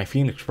for my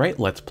Phoenix Wright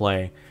Let's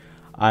Play,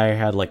 I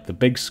had like the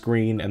big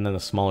screen and then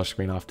the smaller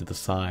screen off to the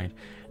side,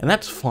 and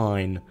that's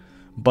fine,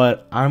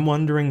 but I'm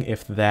wondering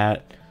if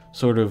that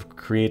sort of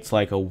creates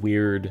like a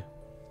weird,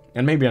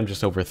 and maybe I'm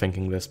just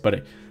overthinking this,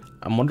 but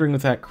I'm wondering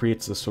if that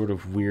creates a sort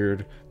of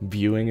weird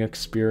viewing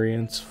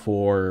experience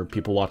for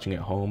people watching at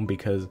home,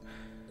 because,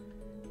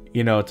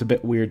 you know, it's a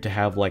bit weird to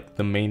have like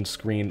the main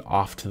screen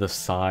off to the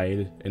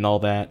side and all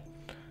that.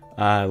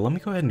 Let me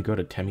go ahead and go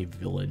to Temmie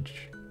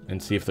Village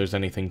and see if there's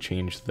anything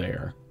changed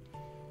there.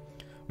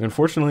 We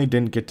unfortunately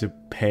didn't get to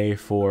pay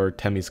for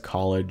Temmie's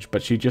college,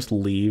 but she just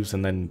leaves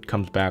and then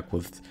comes back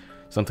with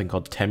something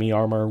called Temmie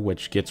armor,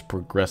 which gets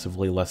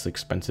progressively less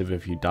expensive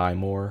if you die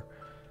more.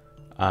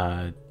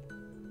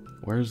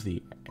 Where's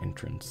the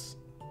entrance?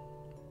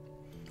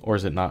 Or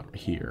is it not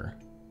here?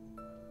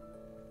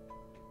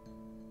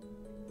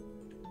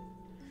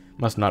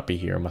 Must not be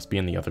here, must be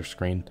in the other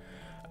screen.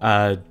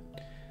 But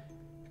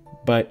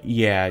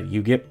yeah,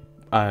 you get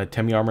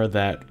Temmie armor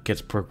that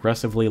gets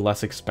progressively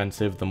less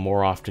expensive the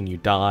more often you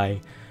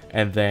die,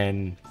 and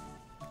then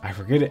I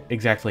forget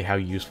exactly how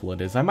useful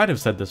it is. I might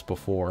have said this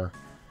before.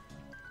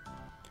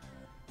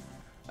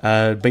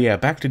 But yeah,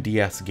 back to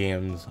DS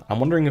games.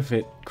 I'm wondering if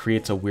it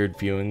creates a weird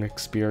viewing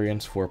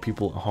experience for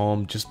people at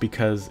home, just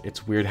because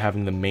it's weird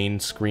having the main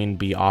screen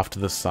be off to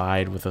the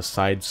side with a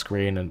side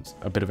screen and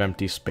a bit of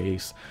empty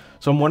space.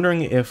 So I'm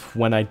wondering if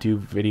when I do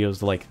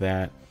videos like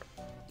that,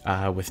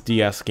 with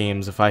DS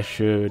games, if I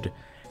should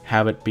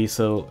have it be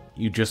so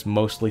you just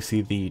mostly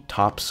see the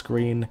top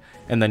screen,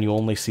 and then you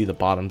only see the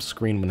bottom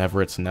screen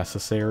whenever it's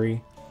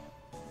necessary.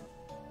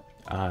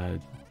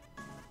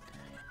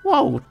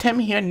 Whoa, Tim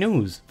here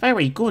news.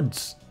 Very good.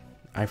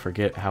 I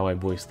forget how I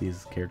voice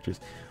these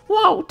characters.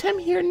 Whoa, Tim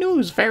here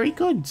news. Very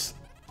good.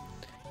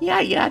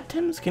 Yeah,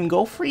 Tims can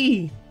go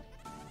free.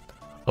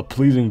 A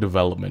pleasing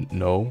development,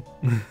 no?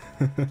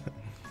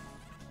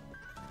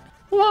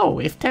 Whoa,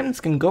 if Tims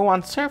can go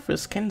on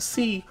surface, can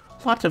see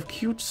lot of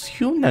cute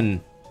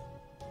human.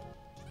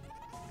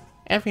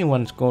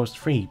 Everyone goes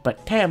free,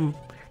 but Tim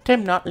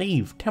not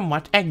leave. Tim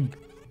want egg.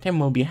 Tim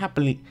will be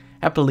happily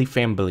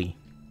family.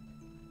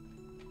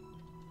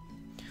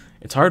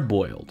 It's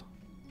hard-boiled.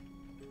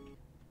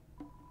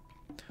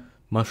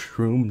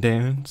 Mushroom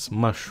dance,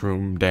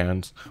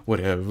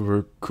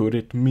 whatever could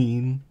it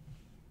mean?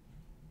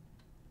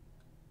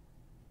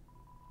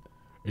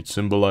 It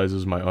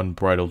symbolizes my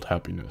unbridled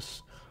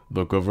happiness.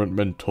 The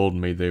government told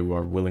me they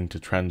were willing to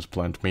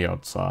transplant me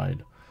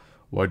outside.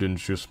 Why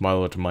didn't you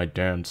smile at my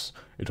dance?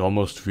 It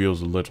almost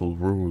feels a little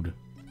rude.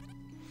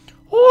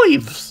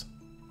 Oives!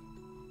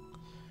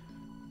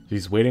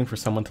 She's waiting for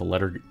someone to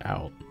let her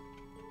out.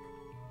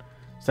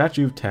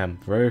 Statue of Tem,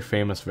 very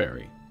famous,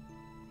 very.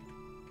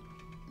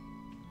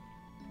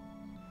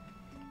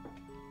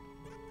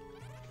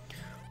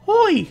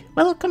 Hoi!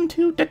 Welcome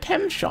to the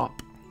Tem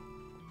shop.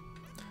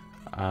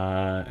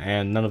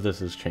 And none of this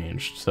has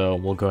changed, so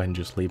we'll go ahead and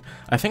just leave.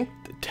 I think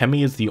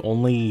Temmie is the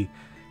only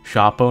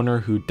shop owner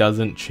who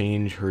doesn't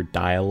change her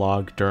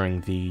dialogue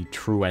during the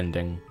true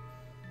ending.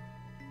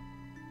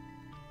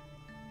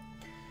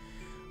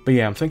 But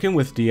yeah, I'm thinking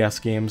with DS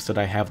games that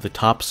I have the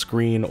top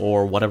screen,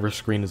 or whatever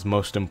screen is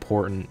most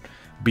important,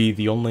 be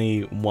the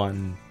only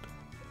one,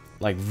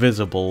 like,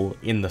 visible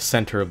in the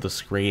center of the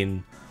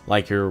screen,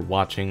 like you're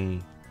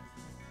watching...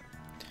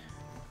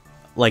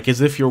 Like,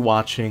 as if you're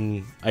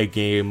watching a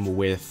game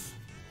with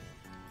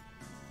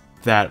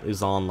that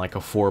is on like a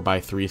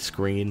 4:3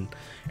 screen,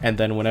 and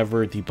then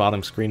whenever the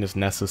bottom screen is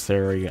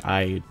necessary,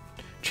 I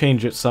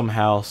change it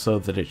somehow so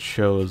that it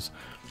shows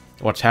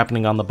what's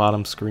happening on the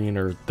bottom screen,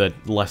 or the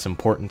less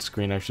important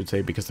screen I should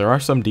say, because there are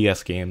some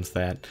DS games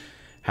that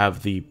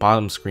have the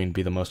bottom screen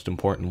be the most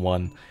important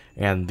one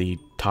and the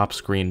top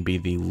screen be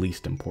the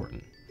least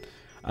important.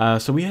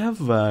 So we have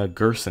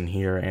Gerson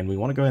here, and we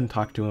want to go ahead and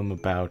talk to him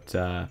about,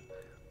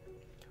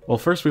 well,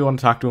 first we want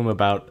to talk to him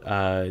about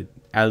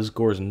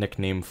Asgore's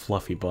nickname,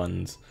 Fluffy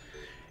Buns.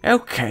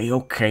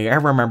 Okay, I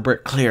remember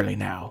it clearly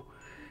now.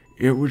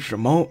 It was the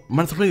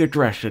monthly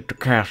address at the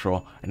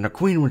castle, and the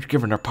Queen was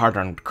giving her part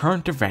on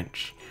current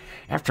events.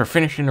 After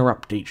finishing her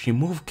update, she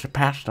moved to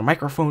pass the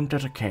microphone to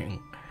the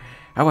king.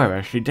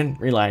 However, she didn't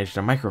realize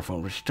the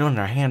microphone was still in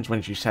her hands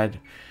when she said,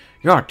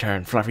 "Your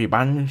turn, Fluffy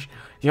Buns."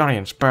 The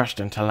audience burst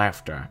into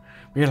laughter.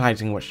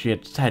 Realizing what she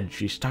had said,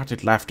 she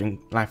started laughing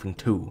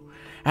too.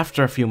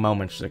 After a few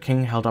moments, the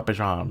king held up his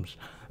arms.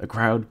 The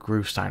crowd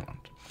grew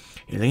silent.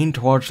 He leaned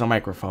towards the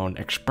microphone,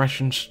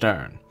 expression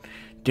stern.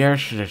 "Dear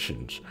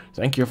citizens,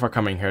 thank you for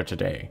coming here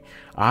today.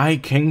 I,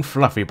 King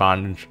Fluffy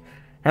Buns,"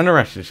 and the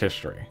rest is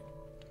history.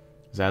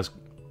 Is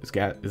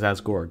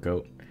Asgore a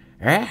goat?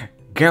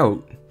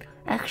 Goat?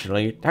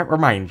 Actually, that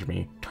reminds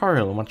me.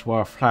 Toriel once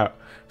wore a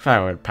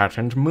flower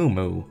patterned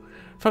moo-moo.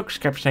 Folks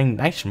kept saying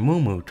nice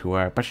moo-moo to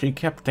her, but she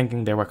kept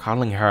thinking they were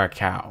calling her a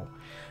cow.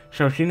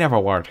 So she never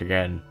wore it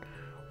again.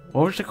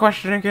 What was the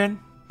question again?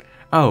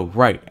 Oh,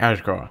 right,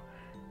 Asgore.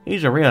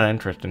 He's a real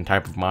interesting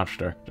type of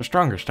monster, the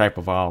strongest type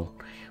of all.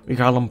 We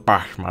call them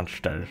boss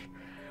monsters.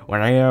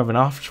 When they have an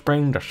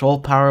offspring, the soul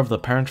power of the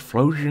parents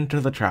flows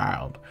into the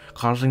child,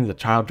 causing the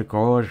child to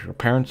grow as the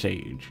parents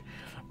age.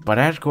 But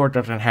Asgore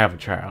doesn't have a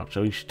child,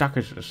 so he's stuck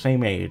at the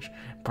same age,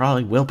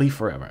 probably will be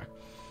forever.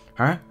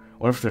 Huh?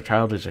 What if the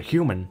child is a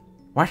human?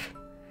 What?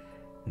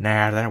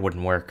 Nah, that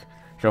wouldn't work.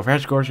 So if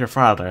Asgore's your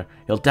father,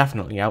 he'll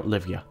definitely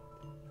outlive you.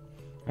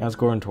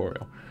 Asgore and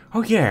Toriel.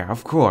 Oh yeah,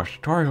 of course.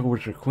 Toriel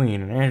was the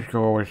queen and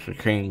Asgore was the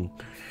king.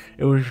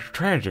 It was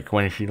tragic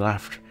when she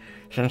left,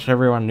 since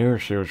everyone knew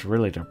she was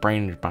really the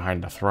brains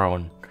behind the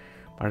throne.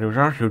 But it was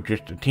also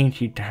just a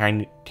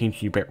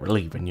teensy bit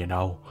relieving, you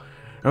know.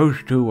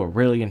 Those two were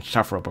really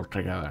insufferable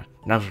together,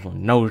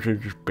 nuzzling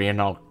noses, being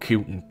all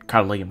cute and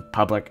cuddly in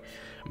public,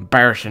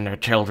 embarrassing their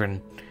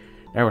children.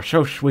 They were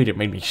so sweet it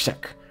made me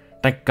sick.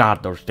 Thank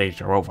God those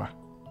days are over.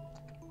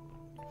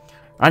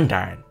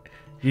 Undyne.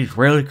 She's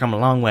really come a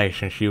long way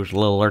since she was a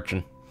little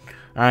urchin.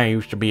 I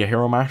used to be a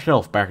hero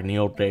myself back in the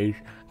old days,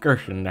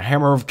 Gerson, the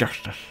Hammer of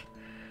Justice.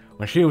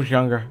 When she was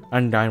younger,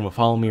 Undyne would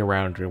follow me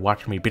around to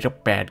watch me beat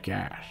up bad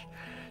guys.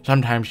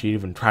 Sometimes she'd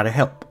even try to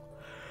help.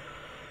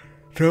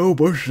 So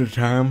most of the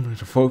time,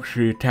 the folks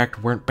she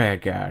attacked weren't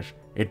bad guys.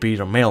 It'd be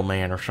the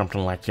mailman or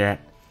something like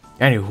that.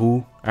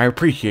 Anywho, I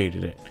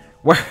appreciated it.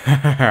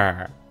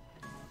 So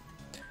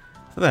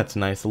that's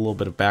nice, a little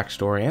bit of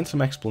backstory and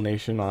some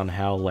explanation on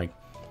how, like,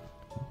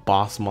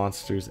 boss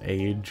monsters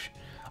age.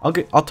 I'll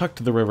talk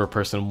to the river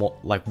person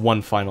like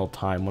one final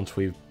time once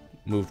we've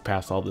moved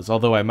past all this,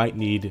 although I might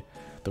need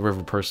the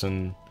river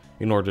person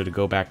in order to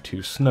go back to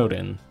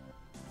Snowdin.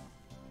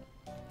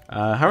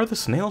 How are the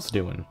snails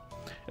doing?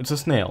 It's a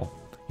snail.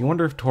 You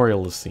wonder if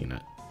Toriel has seen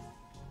it.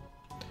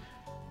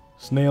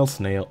 Snail,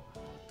 snail.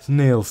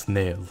 Snail,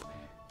 snail.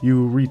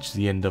 You reach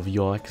the end of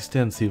your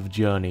extensive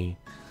journey.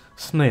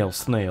 Snail,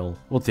 snail.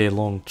 What a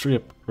long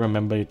trip.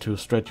 Remember to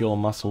stretch your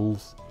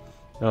muscles.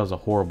 That was a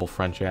horrible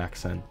French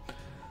accent.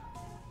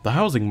 The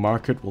housing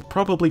market will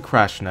probably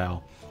crash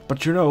now,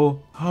 but you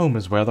know, home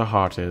is where the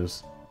heart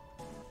is.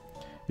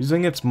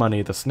 Using its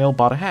money, the snail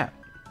bought a hat.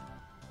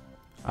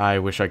 I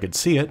wish I could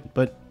see it,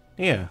 but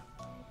yeah.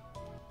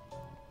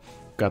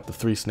 Got the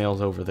 3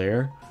 snails over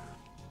there.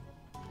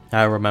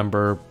 I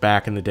remember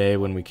back in the day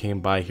when we came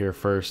by here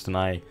first and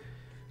I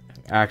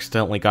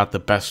accidentally got the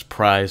best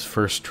prize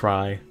first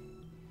try.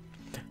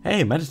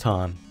 Hey,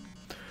 Metaton.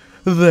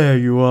 There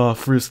you are,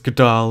 Frisk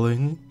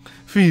darling.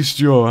 Feast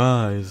your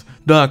eyes.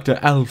 Dr.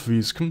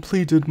 Alfie's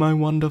completed my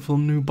wonderful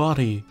new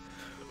body.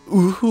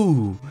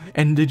 Ooh,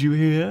 and did you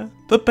hear?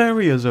 The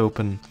barrier's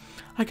open.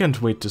 I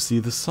can't wait to see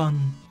the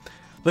sun.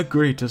 The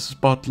greatest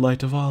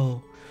spotlight of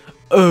all.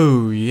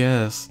 Oh,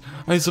 yes.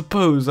 I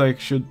suppose I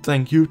should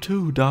thank you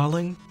too,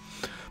 darling.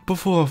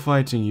 Before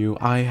fighting you,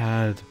 I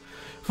had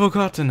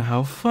forgotten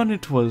how fun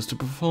it was to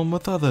perform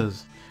with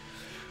others.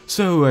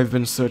 So I've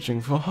been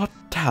searching for hot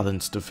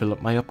talents to fill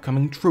up my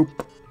upcoming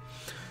troupe.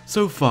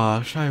 So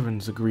far,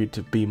 Shiren's agreed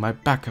to be my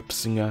backup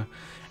singer,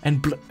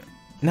 and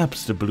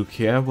Napster Blue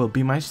here will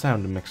be my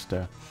sound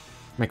mixer.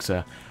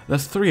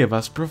 There's 3 of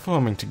us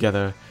performing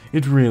together.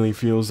 It really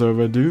feels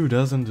overdue,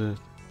 doesn't it?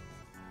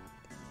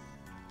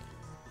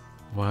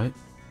 What?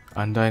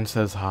 Undyne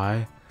says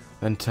hi,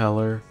 then tell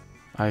her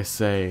I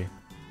say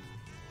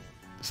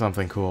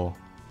something cool.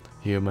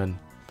 Human,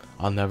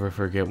 I'll never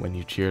forget when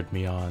you cheered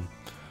me on.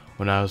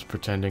 When I was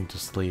pretending to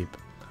sleep.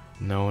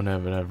 No one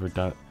had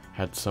ever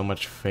had so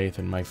much faith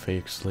in my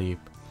fake sleep.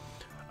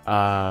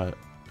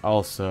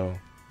 Also,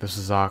 this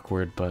is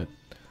awkward, but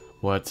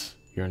what's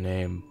your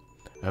name?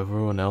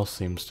 Everyone else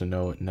seems to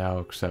know it now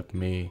except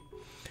me.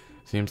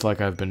 Seems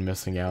like I've been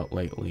missing out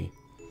lately.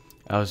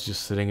 I was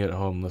just sitting at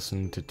home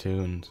listening to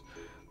tunes.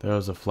 There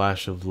was a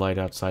flash of light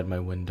outside my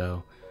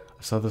window.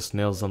 I saw the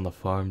snails on the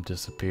farm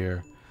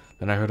disappear.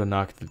 Then I heard a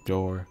knock at the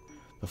door.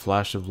 The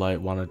flash of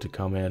light wanted to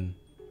come in.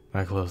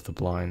 I closed the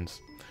blinds.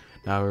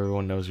 Now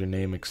everyone knows your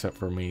name except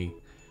for me.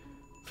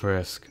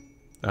 Frisk.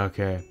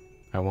 Okay,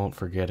 I won't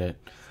forget it.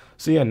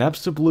 So yeah,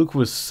 Nebstablook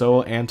was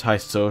so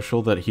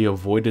antisocial that he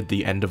avoided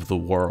the end of the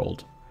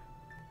world.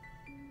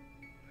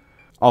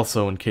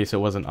 Also, in case it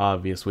wasn't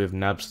obvious, we have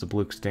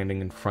Nebstablook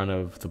standing in front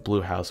of the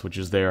blue house, which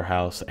is their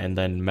house, and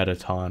then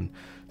Metaton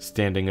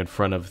standing in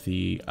front of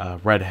the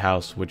red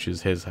house, which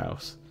is his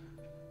house.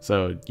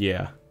 So,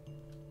 yeah.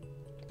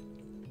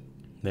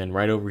 Then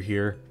right over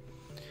here.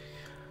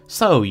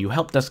 So, you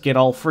helped us get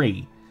all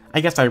free. I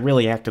guess I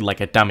really acted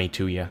like a dummy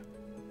to you.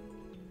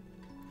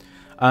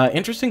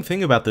 Interesting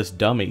thing about this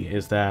dummy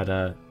is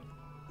that,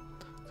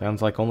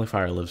 sounds like only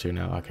Fire lives here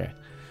now, okay.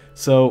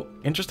 So,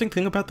 interesting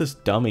thing about this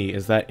dummy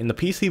is that in the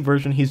PC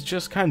version, he's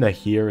just kind of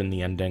here in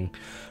the ending.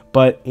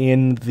 But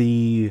in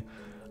the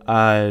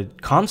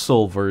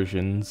console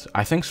versions,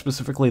 I think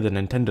specifically the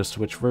Nintendo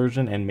Switch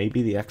version and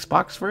maybe the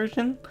Xbox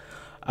version,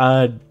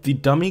 the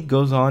dummy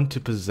goes on to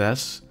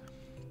possess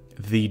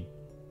the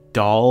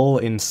doll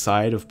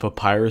inside of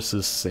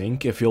Papyrus's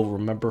sink, if you'll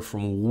remember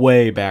from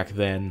way back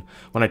then,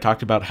 when I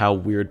talked about how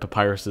weird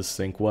Papyrus's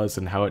sink was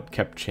and how it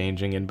kept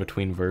changing in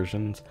between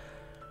versions.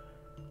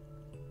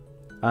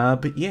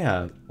 But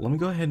yeah, let me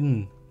go ahead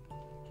and...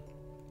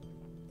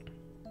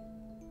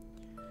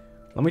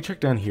 let me check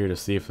down here to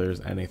see if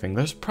there's anything.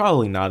 There's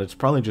probably not, it's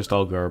probably just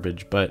all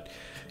garbage, but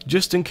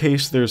just in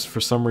case there's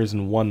for some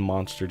reason one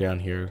monster down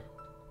here,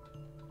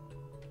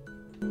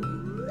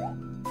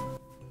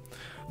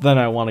 then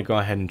I want to go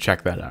ahead and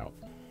check that out.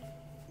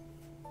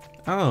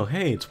 Oh,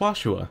 hey, it's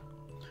Washua.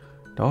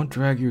 Don't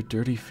drag your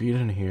dirty feet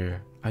in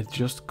here. I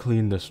just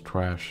cleaned this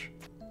trash.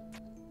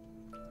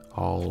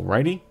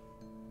 Alrighty.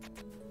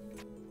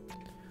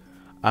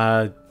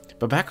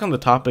 But back on the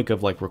topic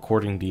of, like,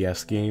 recording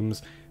DS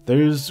games,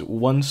 there's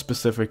one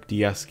specific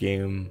DS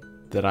game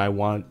that I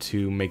want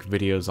to make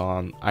videos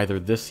on either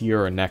this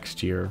year or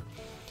next year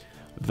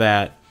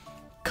that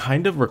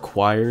kind of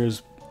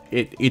requires...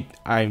 It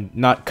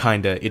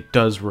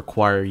does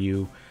require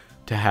you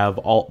to have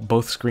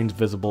both screens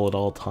visible at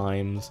all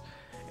times,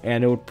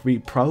 and it would be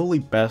probably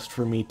best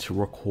for me to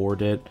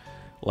record it,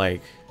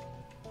 like...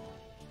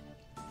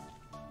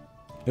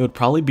 It would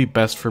probably be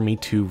best for me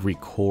to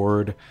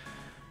record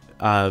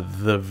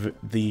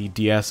the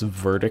DS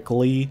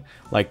vertically,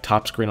 like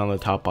top screen on the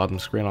top, bottom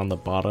screen on the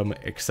bottom,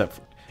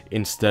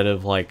 instead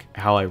of like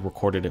how I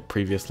recorded it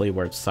previously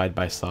where it's side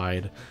by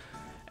side.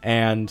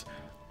 And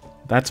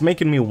that's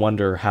making me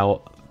wonder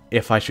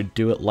if I should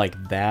do it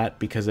like that,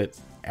 because it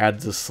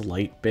adds a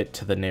slight bit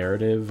to the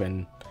narrative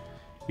and,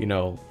 you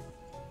know,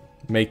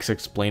 makes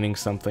explaining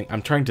something.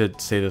 I'm trying to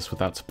say this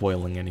without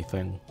spoiling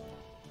anything.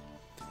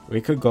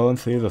 We could go and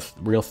see the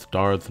real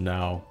stars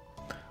now,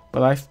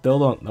 but I still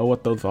don't know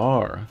what those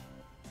are.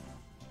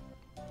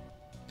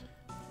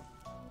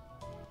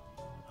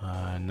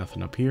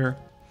 Nothing up here.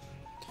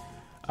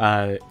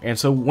 And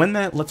so when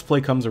that Let's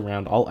Play comes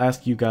around, I'll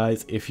ask you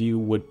guys if you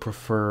would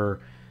prefer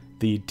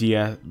the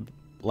DS,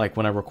 like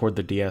when I record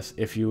the DS,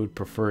 if you would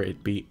prefer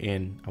it be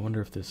in... I wonder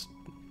if this...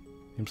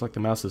 Seems like the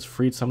mouse has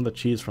freed some of the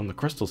cheese from the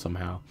crystal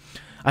somehow.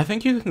 I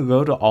think you can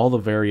go to all the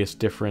various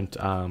different...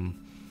 all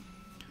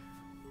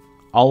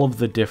of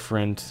the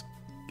different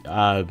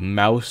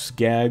mouse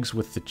gags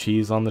with the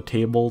cheese on the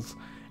tables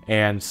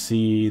and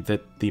see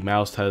that the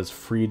mouse has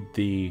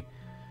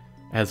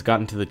has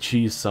gotten to the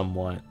cheese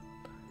somewhat.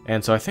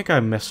 And so I think I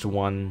missed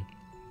one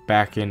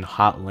back in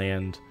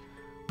Hotland,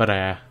 but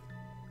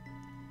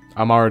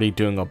I'm already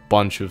doing a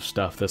bunch of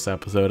stuff this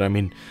episode. I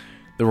mean,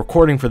 the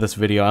recording for this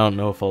video, I don't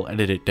know if I'll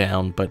edit it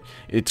down, but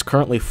it's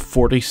currently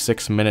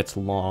 46 minutes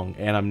long,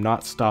 and I'm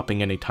not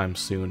stopping anytime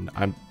soon.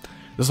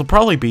 This will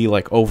probably be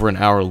like over an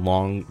hour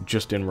long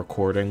just in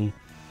recording.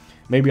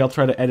 Maybe I'll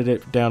try to edit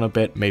it down a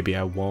bit, maybe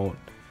I won't.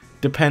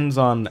 Depends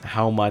on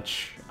how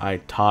much I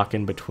talk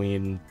in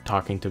between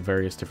talking to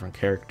various different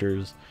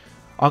characters.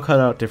 I'll cut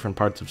out different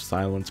parts of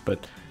silence,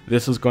 but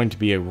this is going to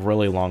be a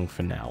really long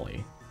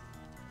finale.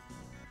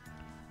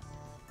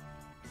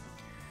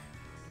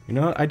 You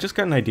know what? I just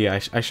got an idea.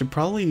 I should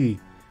probably...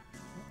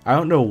 I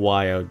don't know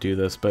why I would do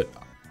this, but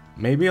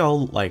maybe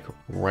I'll like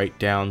write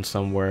down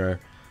somewhere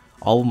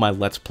all of my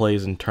Let's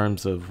Plays in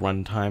terms of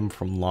runtime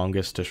from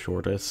longest to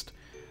shortest.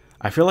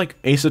 I feel like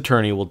Ace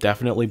Attorney will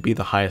definitely be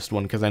the highest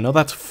one, because I know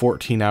that's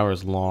 14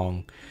 hours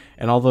long.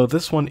 And although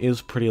this one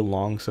is pretty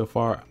long so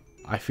far,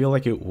 I feel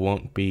like it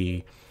won't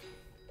be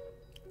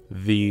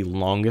the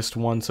longest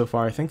one so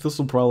far. I think this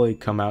will probably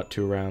come out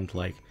to around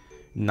like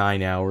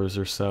 9 hours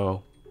or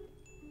so.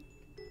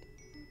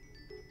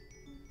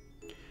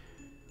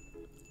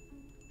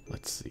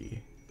 Let's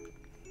see.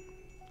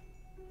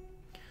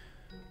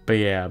 But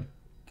yeah,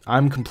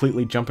 I'm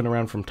completely jumping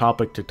around from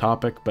topic to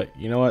topic, but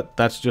you know what?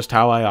 That's just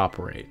how I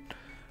operate.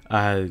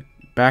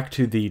 back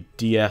to the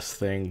DS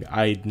thing.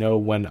 I know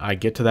when I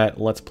get to that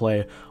Let's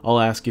Play, I'll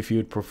ask if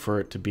you'd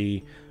prefer it to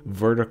be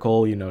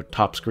vertical, you know,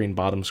 top screen,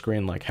 bottom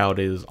screen, like how it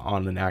is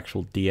on an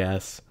actual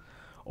DS,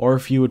 or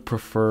if you would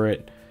prefer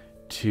it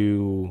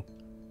to,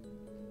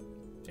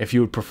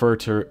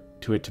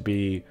 it to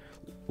be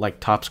like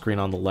top screen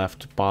on the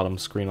left, bottom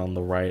screen on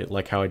the right,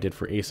 like how I did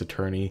for Ace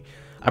Attorney.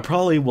 I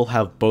probably will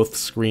have both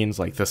screens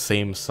like the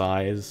same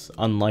size,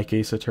 unlike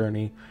Ace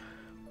Attorney,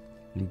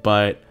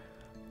 but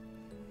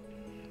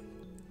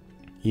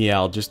yeah,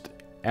 I'll just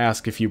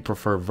ask if you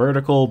prefer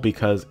vertical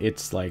because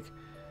it's like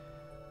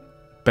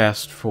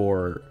best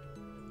for,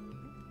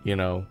 you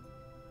know,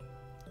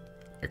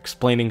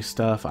 explaining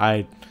stuff.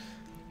 I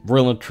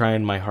really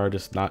trying my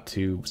hardest not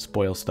to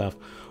spoil stuff,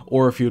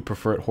 or if you'd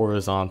prefer it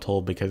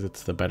horizontal because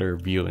it's the better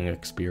viewing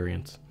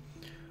experience.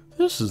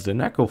 This is an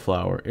echo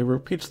flower. It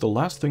repeats the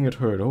last thing it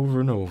heard over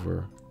and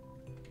over.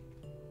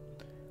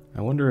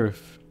 I wonder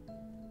if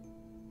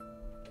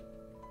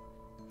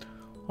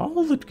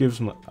all that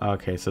gives my...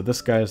 Okay, so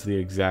this guy is the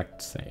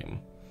exact same.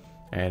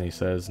 And he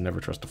says, never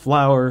trust a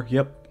flower.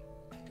 Yep.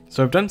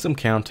 So I've done some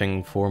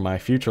counting for my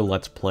future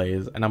Let's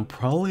Plays, and I'm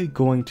probably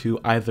going to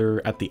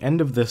either at the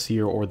end of this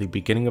year or the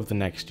beginning of the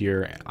next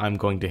year, I'm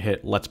going to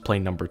hit Let's Play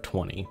number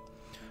 20.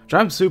 Which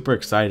I'm super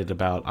excited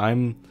about.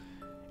 I'm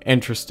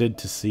interested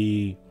to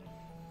see...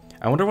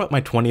 I wonder what my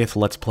 20th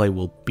Let's Play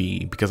will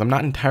be, because I'm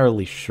not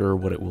entirely sure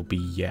what it will be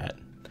yet.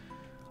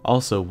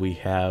 Also, we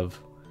have...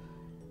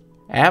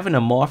 Having an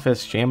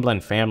amorphous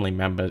shambling family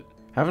member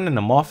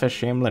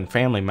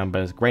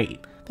is great.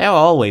 They're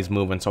always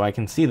moving so I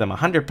can see them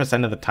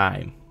 100% of the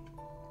time.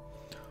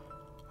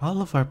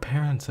 All of our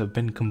parents have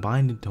been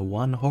combined into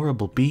one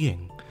horrible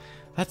being.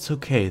 That's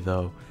okay,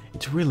 though.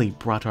 It's really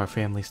brought our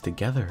families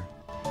together.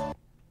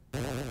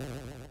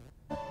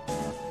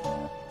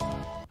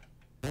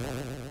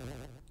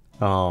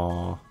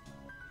 Aww.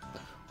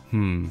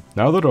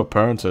 Now that our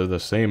parents are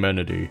the same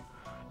entity,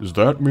 does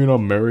that mean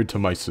I'm married to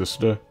my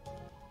sister?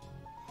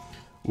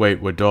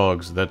 Wait, we're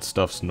dogs. That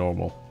stuff's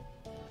normal.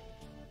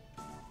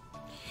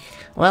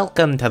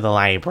 Welcome to the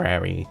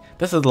library.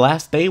 This is the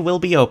last day we'll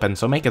be open,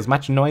 so make as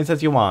much noise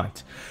as you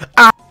want.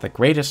 Ah! The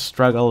greatest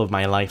struggle of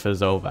my life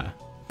is over.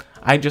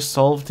 I just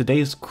solved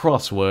today's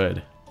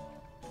crossword.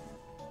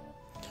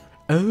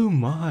 Oh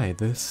my,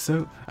 there's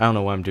so... I don't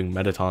know why I'm doing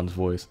Mettaton's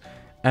voice.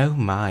 Oh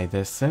my,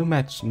 there's so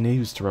much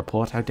news to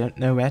report I don't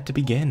know where to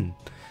begin.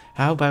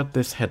 How about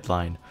this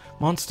headline?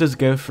 Monsters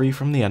go free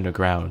from the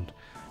underground.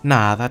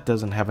 Nah, that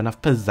doesn't have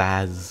enough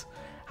pizzazz.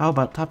 How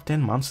about top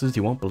 10 monsters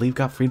you won't believe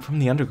got freed from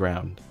the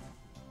underground?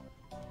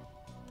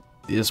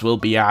 This will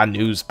be our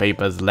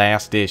newspaper's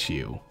last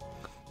issue.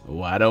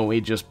 Why don't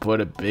we just put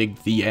a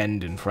big "The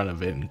End" in front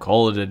of it and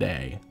call it a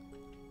day?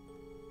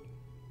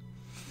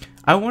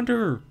 I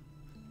wonder,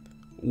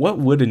 what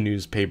would a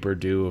newspaper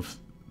do if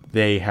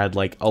they had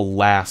like a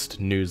last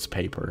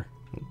newspaper?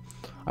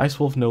 Ice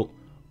Wolf no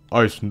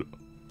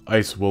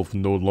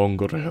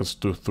longer has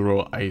to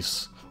throw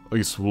ice.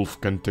 Ice Wolf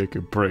can take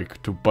a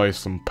break to buy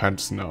some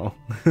pants now.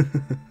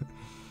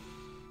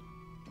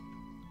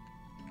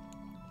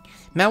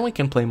 Now we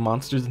can play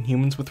Monsters and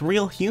Humans with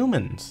real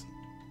humans.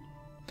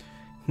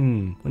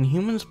 When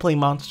humans play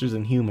Monsters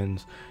and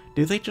Humans,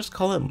 do they just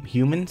call it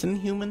Humans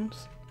and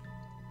Humans?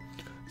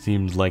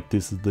 Seems like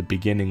this is the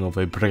beginning of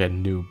a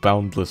brand new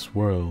boundless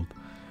world.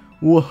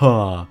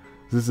 Waha!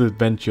 This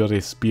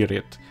adventurous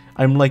spirit.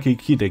 I'm like a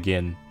kid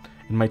again,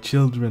 and my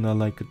children are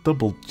like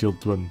double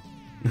children.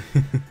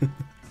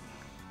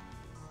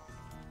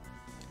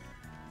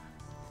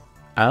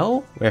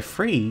 Oh, we're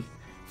free?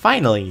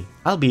 Finally,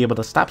 I'll be able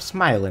to stop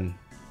smiling.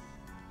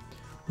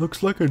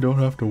 Looks like I don't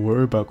have to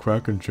worry about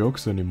cracking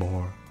jokes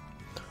anymore.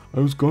 I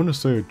was going to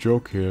say a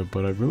joke here,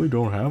 but I really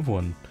don't have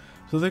one,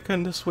 so they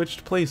kinda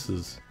switched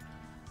places.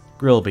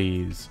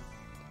 Grillbees.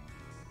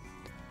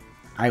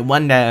 I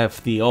wonder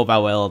if the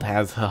overworld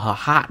has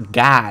hot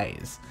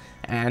guys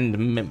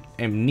and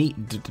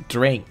neat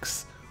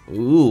drinks.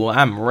 Ooh,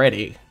 I'm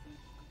ready.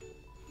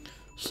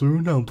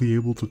 Soon I'll be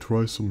able to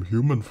try some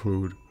human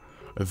food.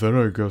 And then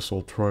I guess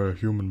I'll try a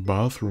human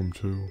bathroom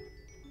too.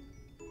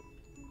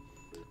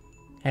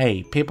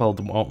 Hey, people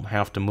won't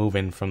have to move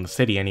in from the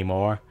city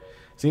anymore.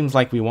 Seems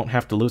like we won't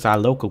have to lose our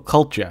local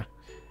culture.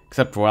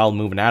 Except we're all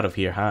moving out of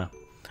here, huh?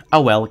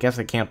 Oh well, guess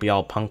it can't be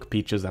all punk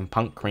peaches and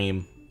punk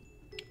cream.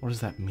 What does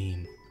that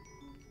mean?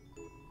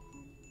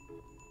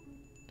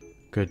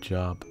 Good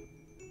job.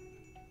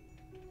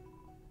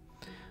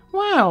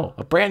 Wow,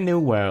 a brand new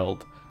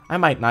world. I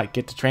might not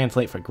get to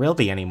translate for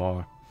Grillby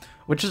anymore.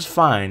 Which is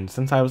fine,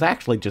 since I was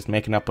actually just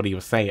making up what he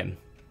was saying.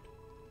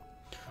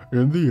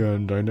 In the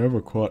end, I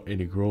never caught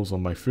any girls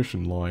on my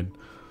fishing line.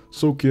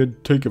 So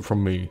kid, take it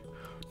from me.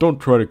 Don't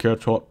try to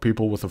catch hot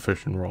people with a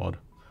fishing rod.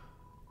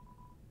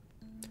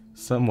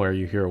 Somewhere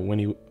you hear a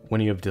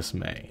whinny of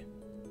dismay.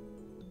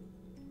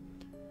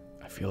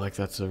 I feel like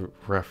that's a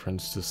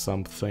reference to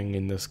something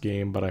in this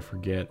game, but I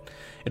forget.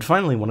 It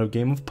finally won a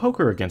game of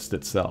poker against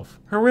itself.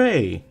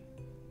 Hooray!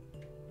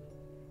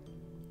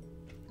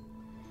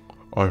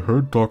 I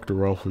heard Dr.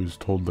 Alphys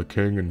told the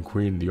king and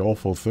queen the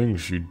awful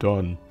things she'd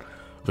done.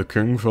 The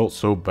king felt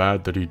so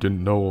bad that he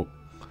didn't know.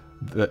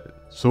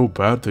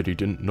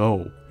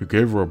 He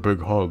gave her a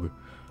big hug.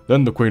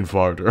 Then the queen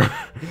fired her.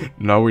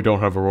 Now we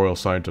don't have a royal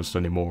scientist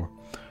anymore.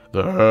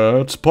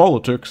 That's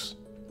politics.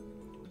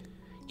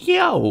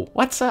 Yo,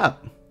 what's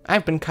up?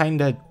 I've been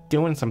kinda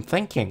doing some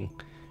thinking.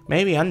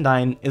 Maybe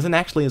Undyne isn't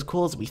actually as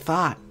cool as we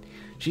thought.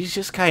 She's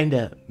just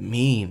kinda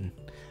mean.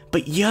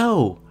 But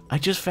yo, I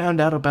just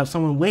found out about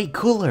someone way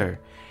cooler.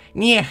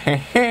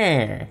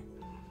 Yeah.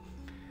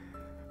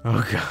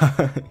 Oh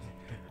god.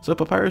 So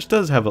Papyrus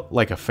does have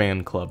like a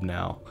fan club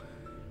now.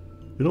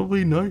 It'll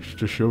be nice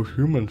to show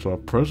humans our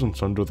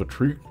presence under the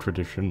tree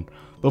tradition.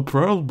 They'll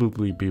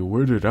probably be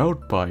weirded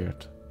out by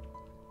it.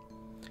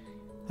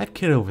 That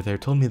kid over there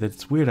told me that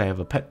it's weird I have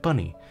a pet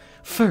bunny.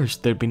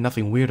 First, there'd be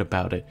nothing weird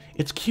about it.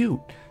 It's cute.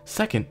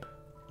 Second,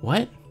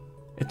 what?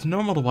 It's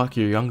normal to walk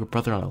your younger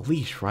brother on a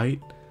leash, right?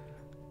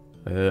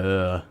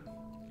 Is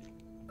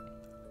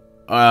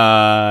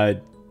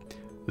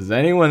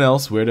anyone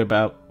else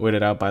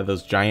weirded out by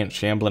those giant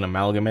shambling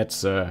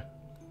amalgamates? I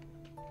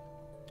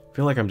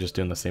feel like I'm just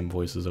doing the same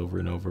voices over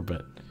and over,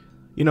 but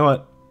you know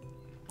what?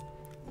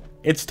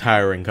 It's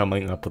tiring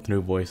coming up with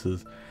new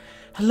voices.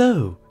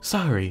 Hello,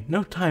 sorry,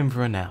 no time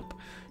for a nap.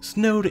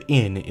 Snowed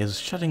Inn is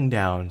shutting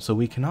down, so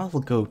we can all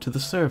go to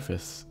the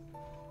surface.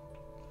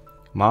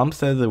 Mom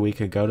said that we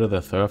could go to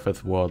the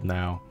surface world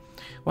now.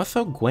 What's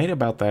so great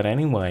about that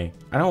anyway?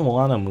 I don't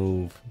want to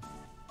move.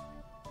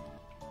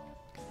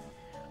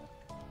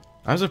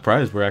 I'm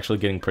surprised we're actually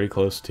getting pretty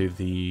close to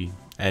the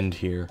end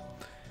here.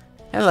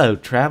 Hello,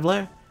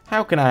 traveler.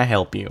 How can I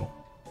help you?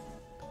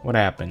 What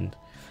happened?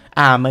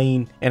 I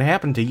mean, it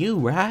happened to you,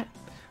 right?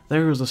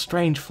 There was a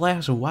strange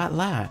flash of white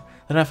light,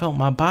 then I felt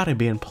my body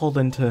being pulled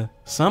into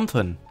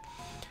something.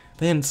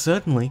 Then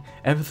suddenly,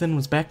 everything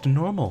was back to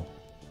normal.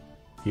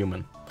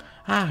 Human.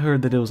 I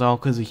heard that it was all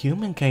because a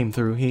human came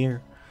through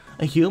here.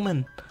 A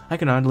human? I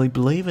can hardly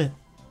believe it.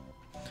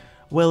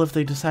 Well, if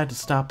they decide to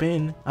stop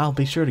in, I'll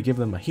be sure to give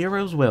them a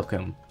hero's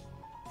welcome.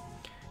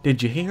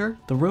 Did you hear?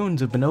 The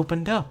ruins have been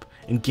opened up.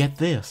 And get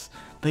this,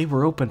 they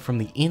were opened from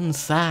the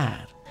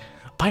inside.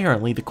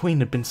 Apparently, the queen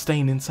had been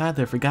staying inside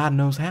there for God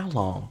knows how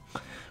long.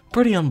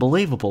 Pretty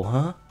unbelievable,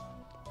 huh?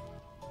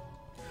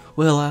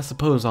 Well, I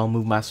suppose I'll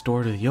move my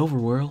store to the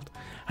overworld.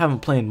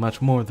 Haven't played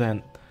much more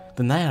than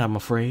that, I'm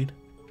afraid.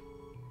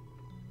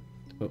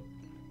 Oh.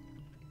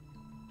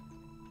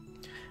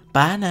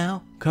 Bye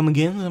now. Come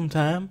again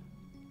sometime.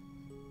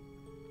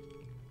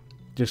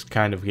 Just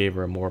kind of gave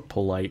her a more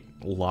polite,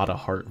 lot of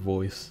heart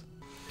voice.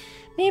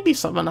 Maybe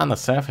someone on the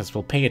surface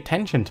will pay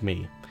attention to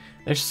me.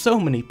 There's so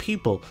many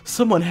people.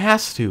 Someone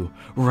has to,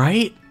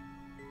 right?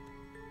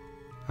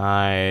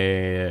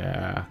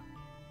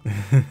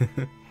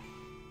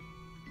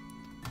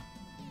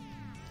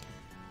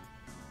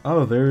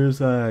 Oh,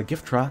 there's a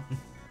gift trot.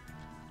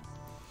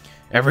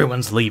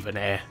 Everyone's leaving,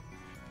 eh?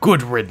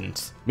 Good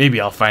riddance.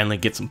 Maybe I'll finally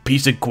get some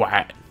peace and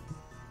quiet.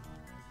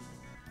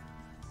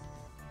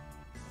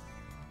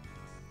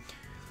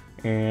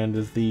 And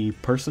is the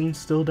person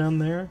still down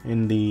there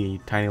in the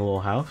tiny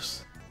little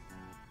house?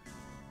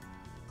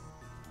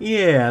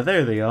 Yeah,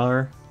 there they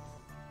are.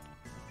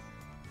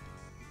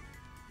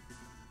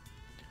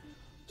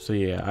 So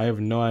yeah, I have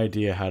no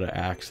idea how to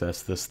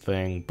access this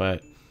thing,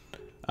 but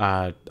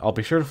I'll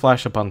be sure to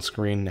flash up on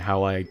screen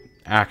how I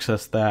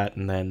access that,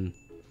 and then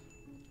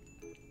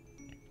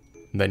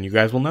you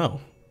guys will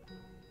know.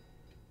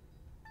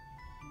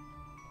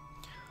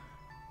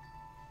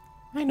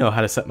 I know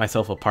how to set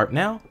myself apart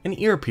now. An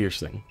ear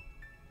piercing.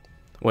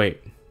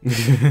 Wait.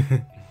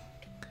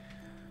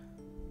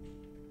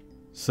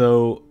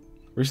 So,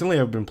 recently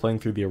I've been playing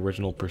through the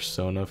original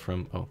Persona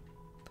from... Oh.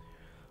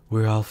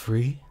 We're all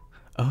free?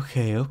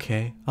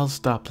 Okay. I'll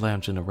stop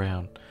lounging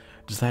around.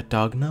 Does that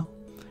dog know?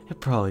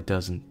 It probably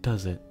doesn't,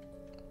 does it?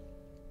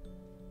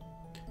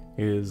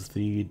 Is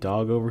the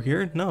dog over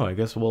here? No, I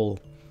guess we'll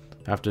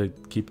have to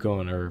keep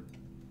going, or...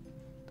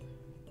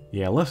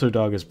 Yeah, lesser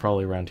dog is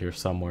probably around here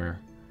somewhere.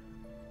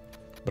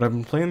 But I've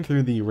been playing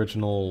through the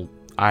original...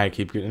 I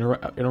keep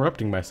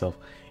interrupting myself.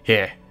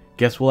 Here,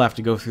 guess we'll have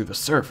to go through the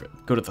surface.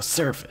 Go to the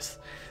surface.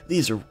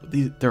 There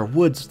are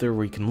woods there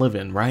where you can live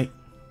in, right?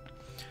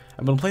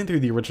 I've been playing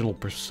through the original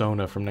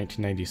Persona from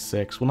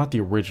 1996. Well, not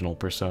the original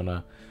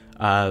Persona,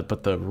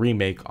 but the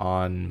remake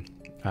on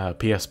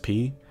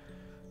PSP.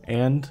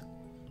 And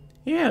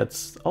yeah,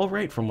 it's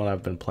alright from what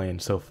I've been playing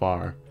so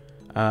far.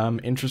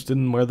 I'm interested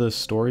in where the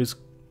story's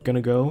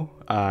gonna go.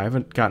 I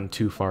haven't gotten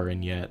too far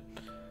in yet.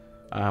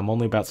 I'm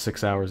only about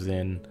 6 hours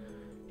in,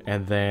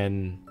 and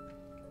then,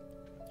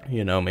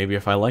 you know, maybe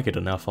if I like it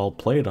enough, I'll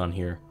play it on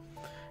here.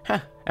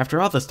 Huh,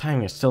 after all this time,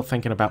 you're still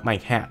thinking about my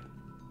hat.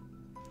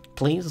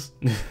 Please?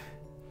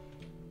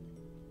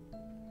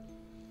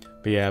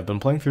 But yeah, I've been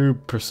playing through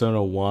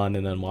Persona 1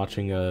 and then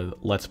watching a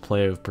Let's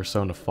Play of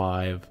Persona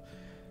 5,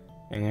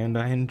 and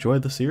I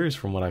enjoyed the series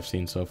from what I've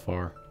seen so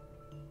far.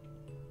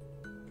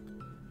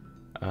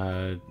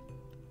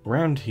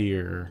 Around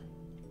here...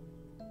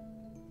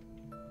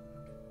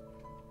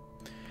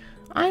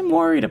 I'm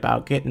worried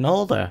about getting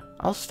older.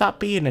 I'll stop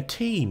being a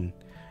teen.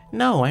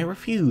 No, I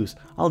refuse.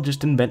 I'll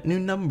just invent new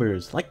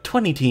numbers, like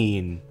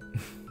 20-teen.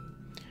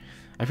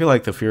 I feel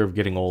like the fear of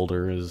getting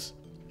older is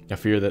a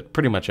fear that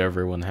pretty much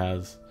everyone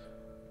has.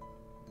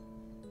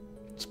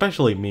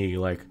 Especially me,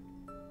 like,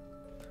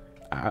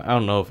 I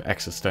don't know if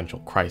existential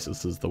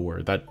crisis is the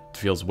word. That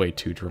feels way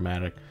too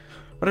dramatic.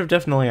 But I've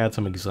definitely had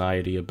some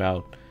anxiety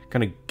about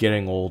kind of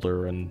getting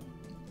older and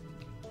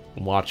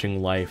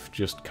watching life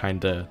just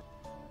kind of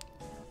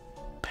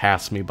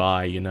pass me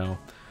by, you know.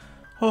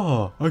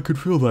 Ah, I could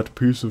feel that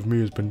piece of me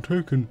has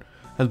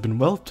been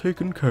well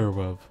taken care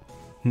of.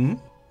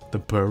 The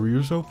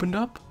barrier's opened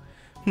up?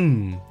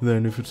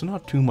 Then if it's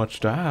not too much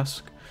to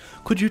ask,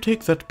 could you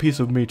take that piece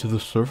of me to the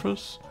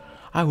surface?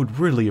 I would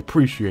really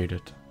appreciate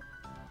it.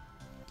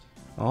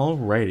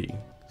 Alrighty,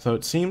 so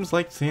it seems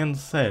like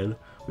Sans said,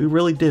 we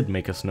really did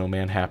make a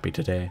snowman happy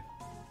today.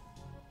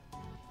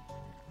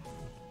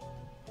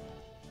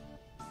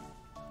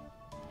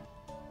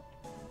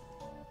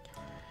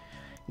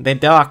 The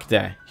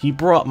doctor, he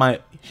brought my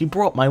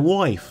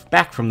wife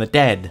back from the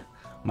dead.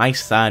 My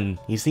son,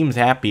 he seems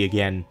happy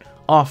again.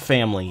 Our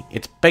family,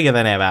 it's bigger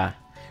than ever.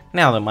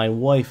 Now that my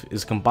wife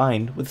is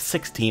combined with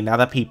 16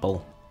 other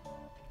people.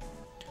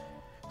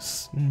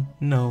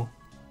 No,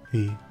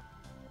 he...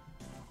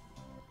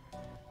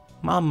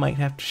 Mom might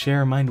have to share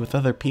her mind with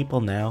other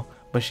people now,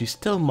 but she's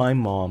still my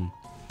mom.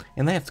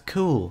 And that's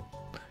cool.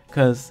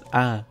 'Cause,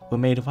 we're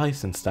made of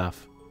ice and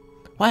stuff.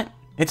 What?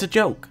 It's a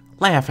joke.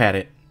 Laugh at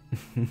it.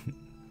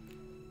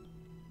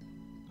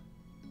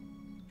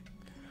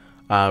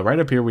 Right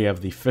up here we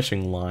have the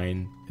fishing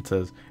line. It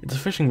says, it's a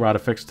fishing rod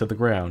affixed to the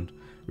ground.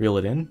 Reel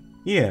it in?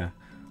 Yeah.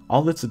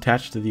 All that's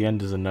attached to the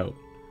end is a note.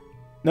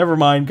 Never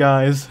mind,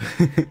 guys.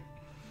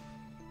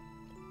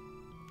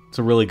 It's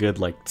a really good,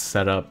 like,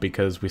 setup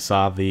because we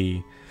saw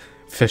the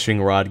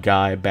fishing rod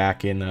guy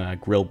back in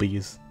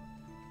Grillby's.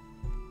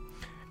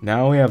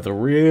 Now we have the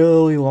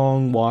really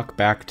long walk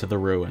back to the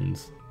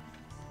ruins.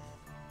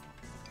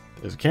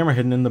 There's a camera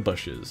hidden in the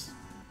bushes.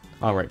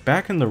 Alright,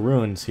 back in the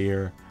ruins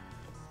here.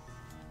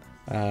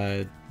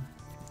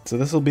 So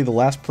this will be the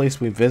last place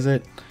we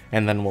visit,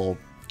 and then we'll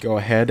go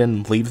ahead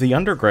and leave the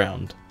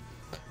underground.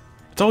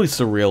 It's always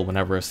surreal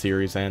whenever a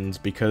series ends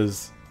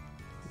because,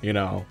 you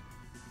know,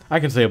 I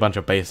can say a bunch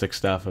of basic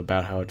stuff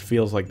about how it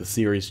feels like the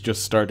series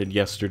just started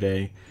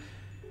yesterday,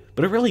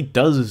 but it really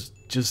does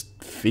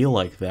just feel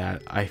like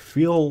that. I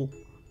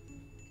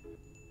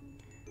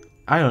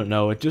don't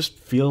know, it just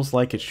feels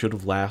like it should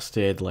have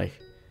lasted, like,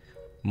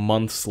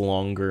 months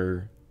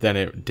longer than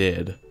it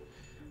did.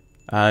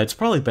 It's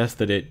probably best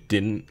that it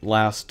didn't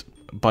last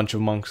a bunch of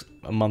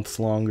months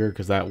longer,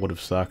 because that would have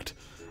sucked.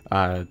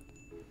 I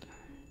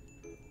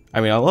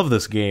mean, I love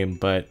this game,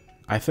 but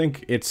I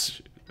think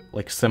it's,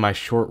 like,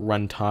 semi-short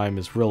run time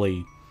is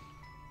really,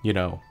 you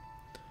know,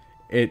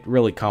 it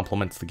really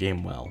complements the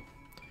game well.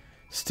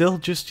 Still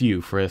just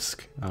you,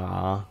 Frisk.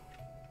 Ah.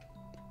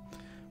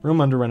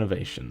 Room under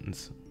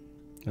renovations.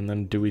 And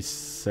then do we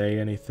say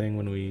anything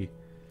when we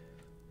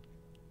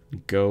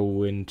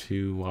go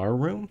into our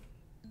room?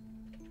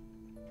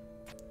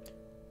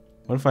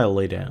 What if I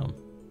lay down?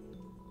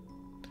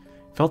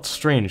 Felt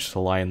strange to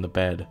lie in the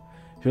bed.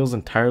 Feels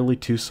entirely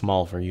too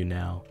small for you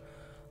now.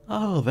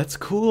 Oh, that's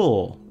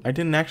cool. I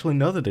didn't actually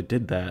know that it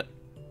did that.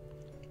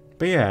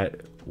 But yeah,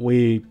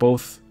 we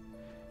both,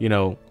 you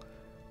know,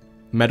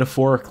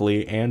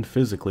 metaphorically and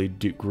physically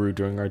grew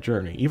during our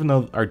journey. Even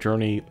though our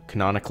journey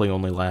canonically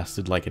only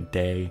lasted like a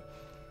day.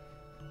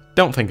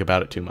 Don't think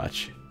about it too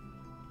much.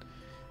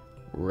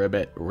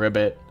 Ribbit,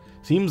 ribbit.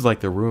 Seems like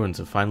the ruins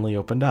have finally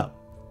opened up.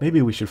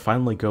 Maybe we should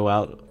finally go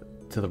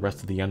out to the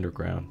rest of the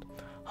underground.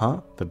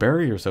 Huh? The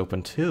barrier's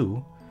open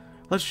too?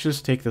 Let's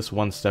just take this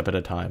one step at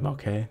a time,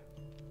 okay?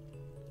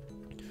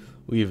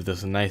 We have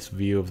this nice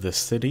view of the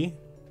city.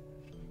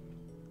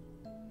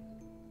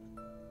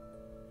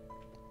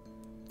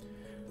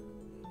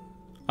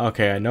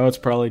 Okay, I know it's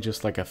probably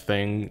just like a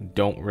thing,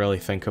 don't really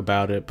think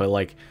about it, but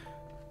like,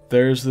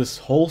 there's this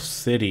whole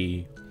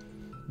city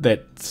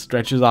that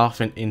stretches off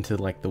into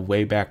like the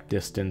way back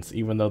distance,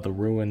 even though the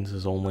ruins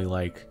is only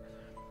like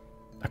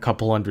a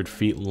couple 100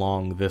 feet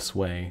long this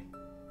way.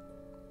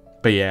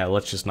 But yeah,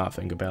 let's just not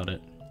think about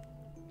it.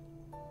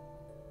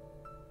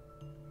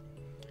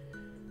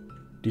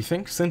 Do you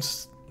think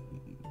since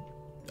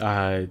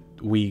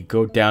we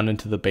go down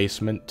into the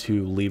basement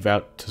to leave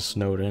out to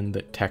Snowdin,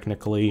 that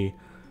technically,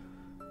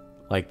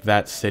 like,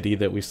 that city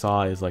that we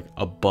saw is, like,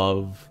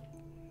 above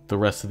the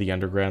rest of the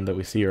underground that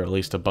we see, or at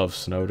least above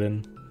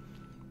Snowdin?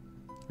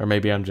 Or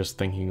maybe I'm just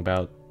thinking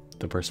about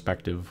the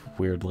perspective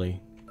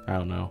weirdly. I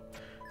don't know.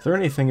 Is there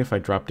anything if I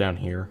drop down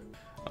here?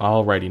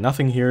 Alrighty,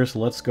 nothing here, so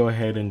let's go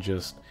ahead and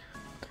just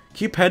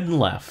keep heading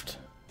left.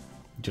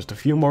 Just a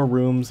few more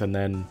rooms, and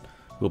then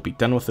we'll be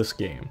done with this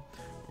game.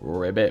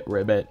 Ribbit,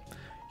 ribbit.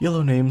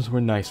 Yellow names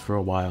were nice for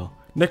a while.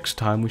 Next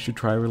time we should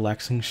try a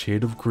relaxing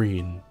shade of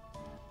green.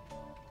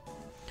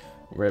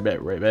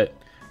 Ribbit, ribbit.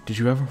 Did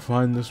you ever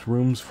find this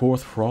room's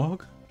fourth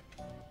frog?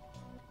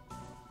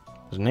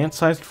 There's an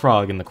ant-sized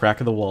frog in the crack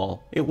of the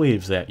wall. It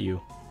waves at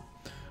you.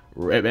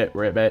 Ribbit,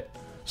 ribbit.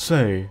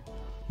 Say,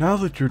 now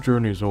that your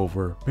journey's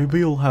over, maybe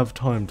you'll have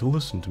time to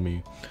listen to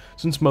me,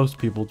 since most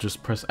people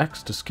just press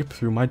X to skip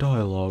through my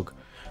dialogue.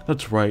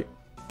 That's right,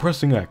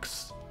 pressing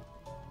X.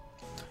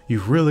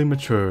 You've really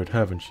matured,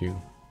 haven't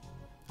you?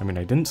 I mean,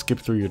 I didn't skip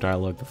through your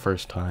dialogue the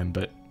first time,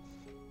 but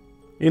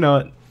you know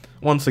what?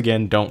 Once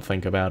again, don't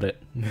think about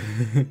it.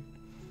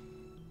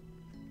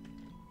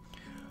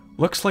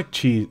 Looks like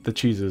the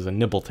cheese is a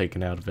nibble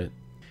taken out of it.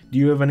 Do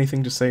you have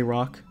anything to say,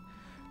 Rock?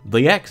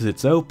 The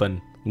exit's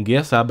open.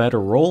 Guess I better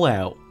roll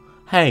out.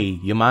 Hey,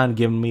 you mind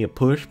giving me a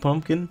push,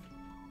 Pumpkin?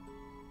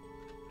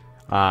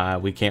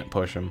 We can't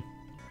push him.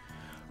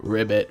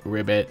 Ribbit,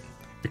 ribbit.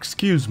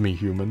 Excuse me,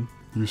 human.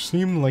 You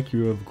seem like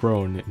you have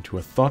grown into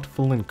a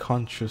thoughtful and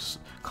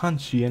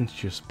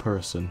conscientious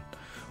person.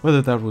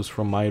 Whether that was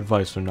from my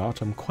advice or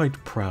not, I'm quite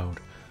proud.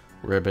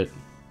 Ribbit.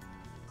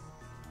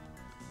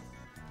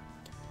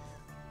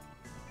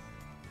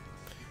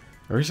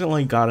 I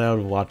recently got out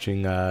of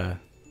watching, I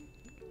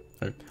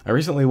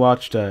recently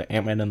watched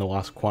Ant-Man and the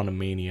Wasp: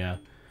 Quantumania,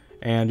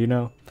 and, you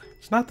know,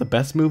 it's not the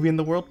best movie in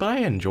the world, but I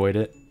enjoyed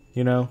it,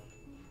 you know?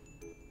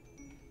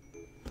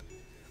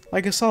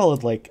 Like a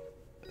solid, like,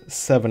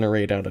 7 or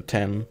 8 out of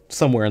 10,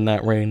 somewhere in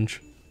that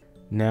range.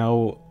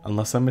 Now,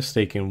 unless I'm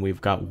mistaken,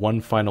 we've got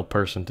one final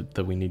person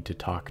that we need to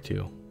talk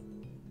to.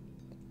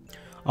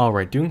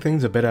 Alright, doing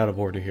things a bit out of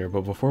order here,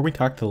 but before we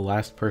talk to the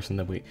last person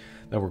that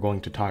we're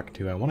going to talk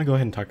to, I want to go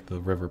ahead and talk to the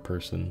river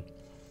person.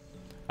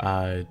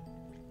 Care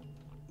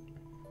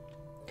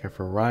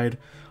for a ride?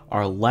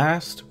 Our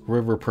last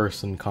river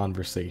person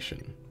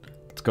conversation.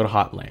 Let's go to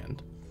Hotland.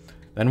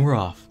 Then we're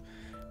off.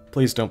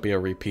 Please don't be a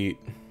repeat.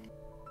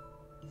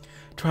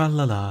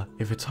 Tra-la-la,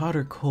 if it's hot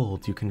or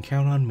cold, you can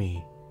count on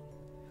me.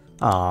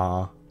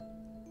 Aww.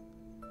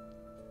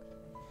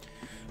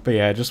 But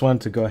yeah, I just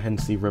wanted to go ahead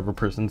and see River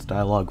Person's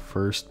dialogue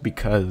first,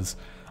 because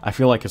I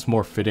feel like it's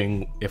more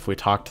fitting if we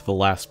talk to the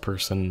last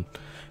person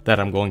that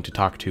I'm going to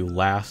talk to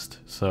last,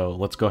 so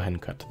let's go ahead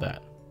and cut to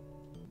that.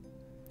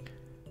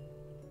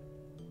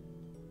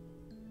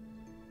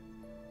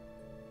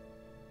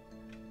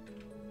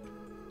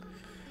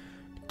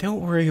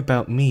 Don't worry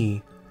about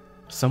me.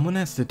 Someone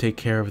has to take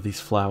care of these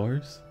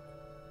flowers.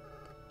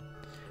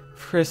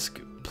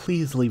 Frisk,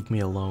 please leave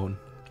me alone.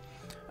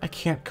 I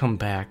can't come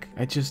back.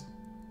 I just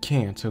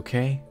can't,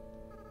 okay?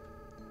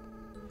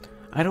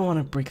 I don't want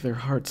to break their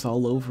hearts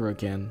all over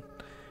again.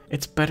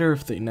 It's better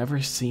if they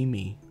never see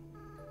me.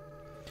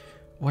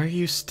 Why are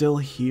you still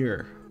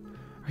here?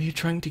 Are you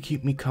trying to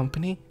keep me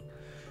company?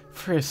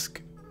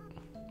 Frisk.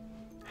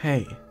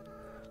 Hey,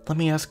 let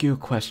me ask you a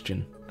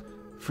question.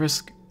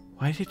 Frisk,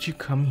 why did you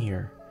come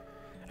here?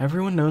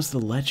 Everyone knows the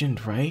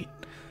legend, right?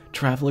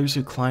 Travelers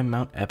who climb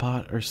Mount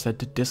Ebot are said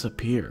to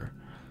disappear.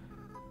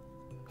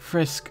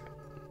 Frisk,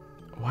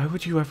 why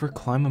would you ever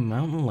climb a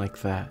mountain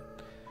like that?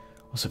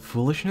 Was it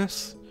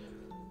foolishness?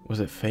 Was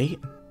it fate?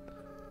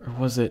 Or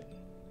was it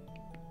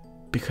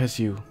because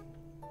you...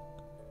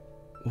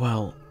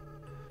 Well,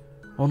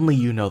 only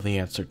you know the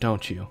answer,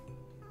 don't you?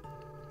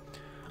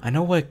 I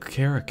know why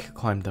Kara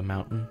climbed the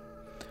mountain.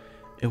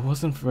 It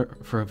wasn't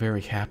for a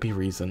very happy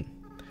reason.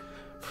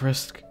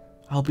 Frisk,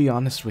 I'll be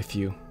honest with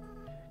you.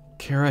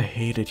 Kara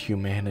hated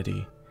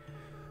humanity.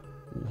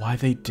 Why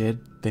they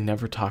did, they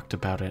never talked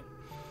about it.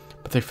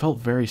 But they felt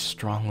very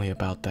strongly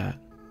about that.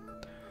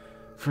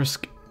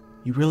 Frisk,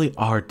 you really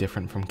are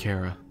different from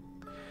Kara.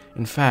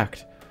 In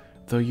fact,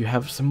 though you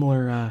have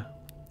similar,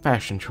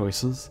 fashion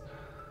choices,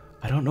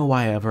 I don't know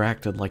why I ever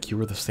acted like you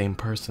were the same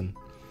person.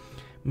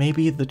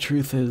 Maybe the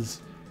truth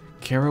is,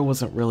 Kara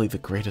wasn't really the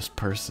greatest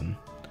person.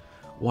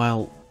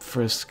 While,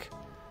 Frisk,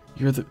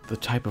 you're the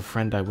type of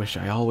friend I wish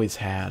I always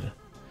had.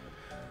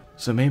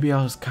 So maybe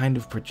I was kind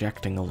of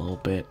projecting a little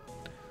bit.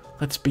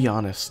 Let's be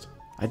honest,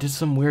 I did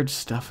some weird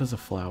stuff as a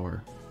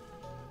flower.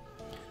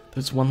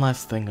 There's one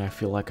last thing I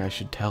feel like I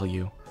should tell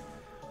you.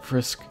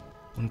 Frisk,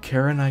 when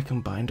Kara and I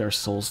combined our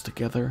souls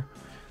together,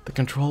 the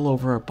control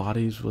over our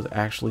bodies was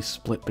actually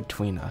split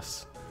between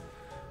us.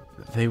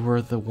 They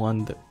were the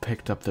one that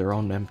picked up their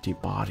own empty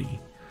body.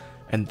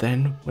 And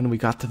then, when we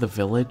got to the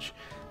village,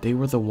 they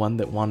were the one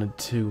that wanted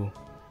to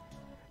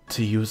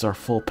use our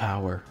full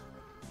power.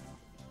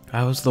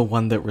 I was the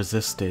one that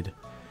resisted.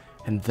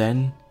 And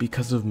then,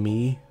 because of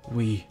me,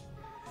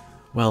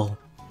 well,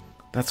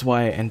 that's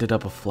why I ended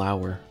up a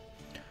flower.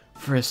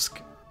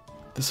 Frisk,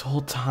 this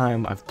whole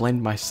time I've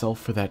blamed myself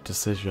for that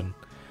decision.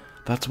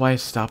 That's why I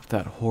stopped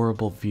that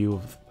horrible view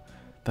of...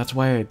 That's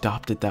why I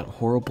adopted that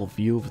horrible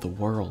view of the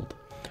world.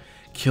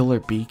 Kill or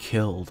be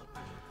killed.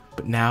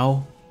 But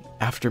now,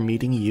 after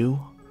meeting you,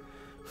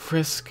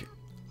 Frisk,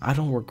 I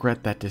don't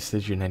regret that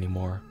decision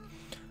anymore.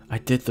 I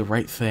did the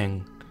right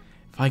thing.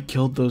 If I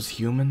killed those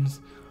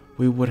humans,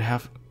 we would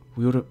have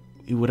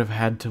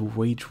had to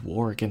wage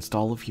war against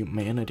all of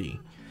humanity.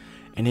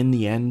 And in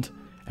the end,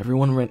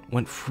 everyone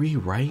went free,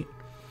 right?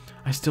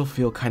 I still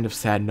feel kind of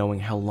sad knowing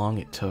how long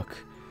it took.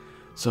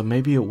 So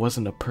maybe it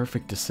wasn't a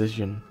perfect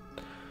decision.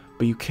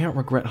 But you can't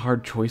regret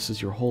hard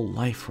choices your whole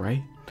life,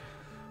 right?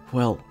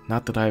 Well,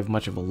 not that I have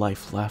much of a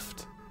life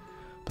left.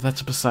 But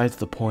that's besides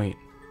the point.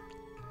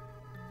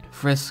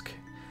 Frisk,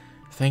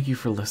 thank you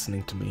for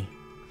listening to me.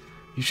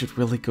 You should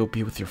really go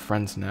be with your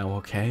friends now,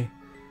 okay?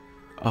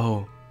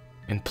 Oh,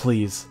 and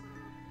please,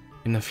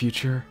 in the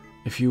future,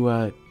 if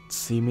you,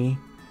 see me,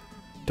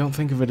 don't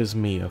think of it as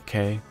me,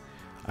 okay?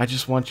 I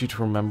just want you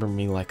to remember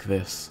me like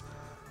this.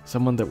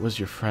 Someone that was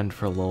your friend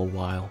for a little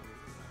while.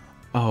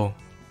 Oh,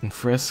 and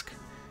Frisk,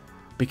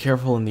 be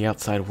careful in the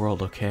outside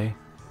world, okay?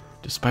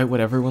 Despite what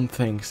everyone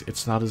thinks,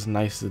 it's not as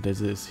nice as it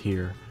is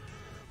here.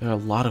 There are a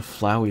lot of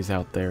Flowies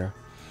out there.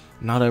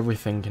 Not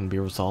everything can be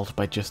resolved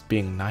by just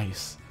being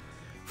nice.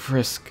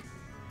 Frisk,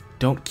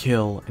 don't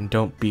kill and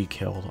don't be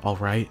killed,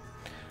 alright?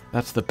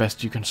 That's the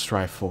best you can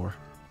strive for.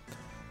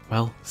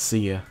 Well,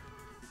 see ya.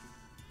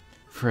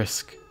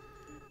 Frisk,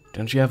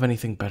 don't you have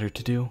anything better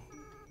to do?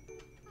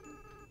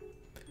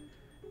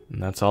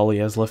 And that's all he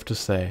has left to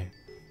say.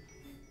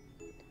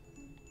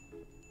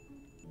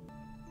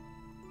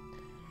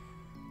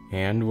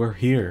 And we're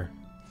here.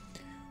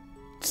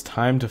 It's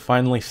time to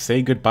finally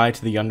say goodbye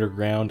to the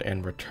underground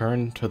and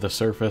return to the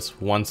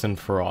surface once and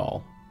for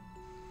all.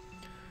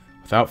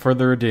 Without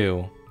further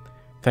ado,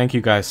 thank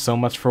you guys so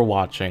much for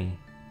watching,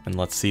 and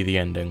let's see the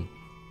ending.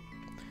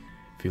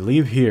 If you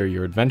leave here,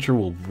 your adventure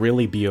will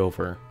really be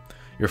over.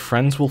 Your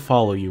friends will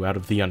follow you out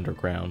of the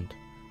underground.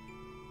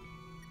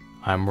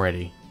 I'm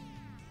ready.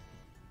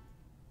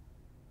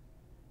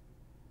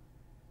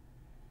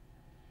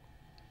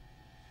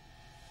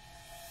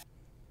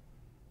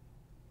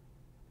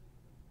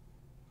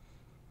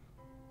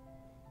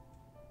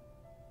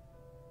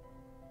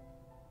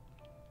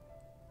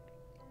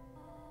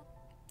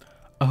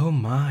 Oh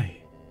my.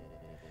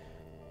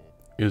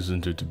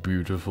 Isn't it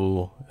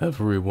beautiful,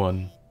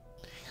 everyone?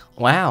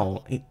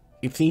 Wow,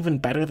 it's even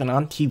better than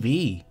on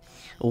TV.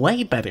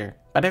 Way better.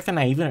 Better than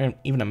I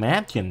even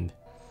imagined.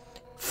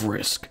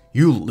 Frisk,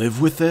 you live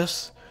with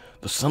this?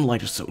 The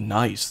sunlight is so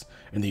nice,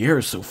 and the air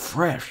is so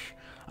fresh.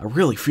 I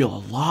really feel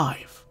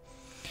alive.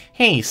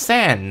 Hey,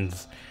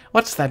 Sans,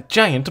 what's that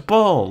giant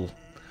ball?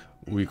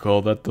 We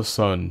call that the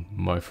sun,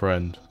 my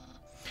friend.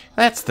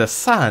 That's the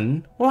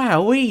sun?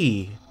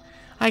 Wowee!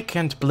 I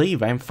can't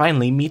believe I'm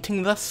finally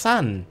meeting the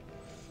sun.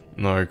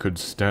 I could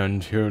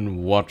stand here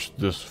and watch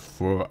this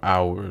for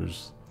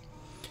hours.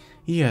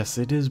 Yes,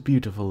 it is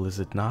beautiful, is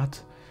it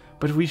not?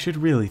 But we should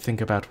really think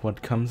about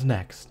what comes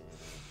next.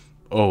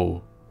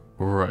 Oh,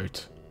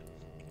 right.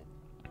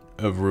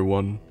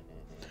 Everyone,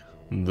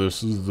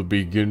 this is the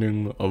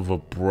beginning of a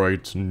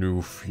bright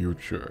new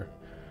future.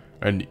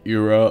 An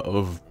era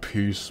of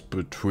peace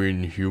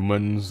between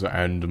humans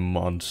and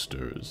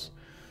monsters.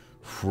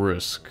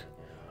 Frisk,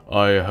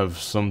 I have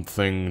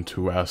something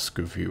to ask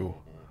of you.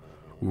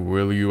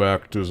 Will you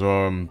act as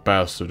our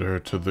ambassador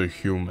to the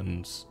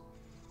humans?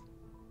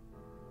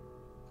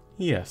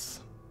 Yes.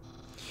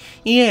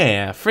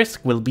 Yeah,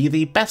 Frisk will be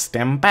the best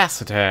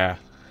ambassador.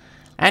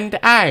 And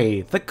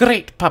I, the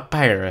great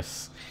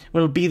Papyrus,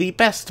 will be the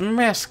best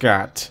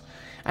mascot.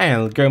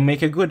 I'll go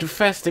make a good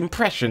first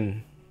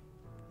impression.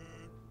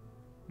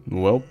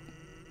 Well,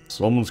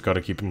 someone's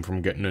gotta keep him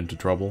from getting into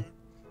trouble.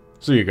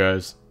 See you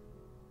guys.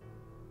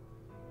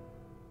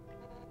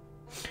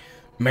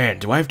 Man,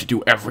 do I have to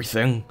do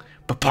everything?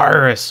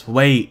 Papyrus,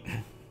 wait!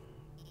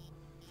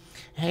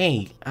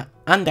 Hey,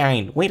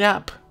 Undyne, wait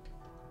up!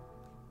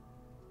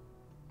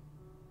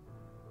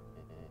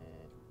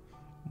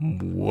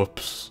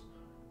 Whoops.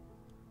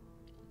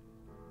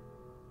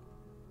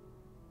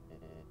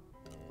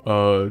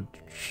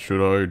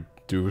 Should I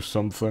do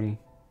something?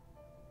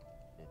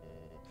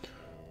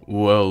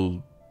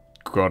 Well,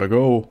 gotta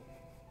go.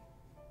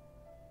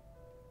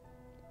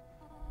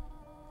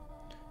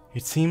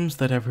 It seems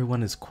that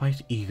everyone is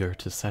quite eager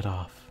to set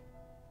off.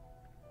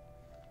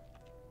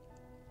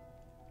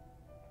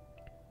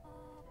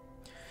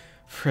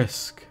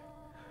 Frisk,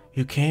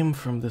 you came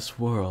from this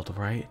world,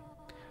 right?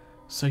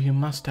 So you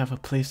must have a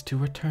place to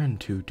return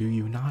to, do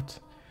you not?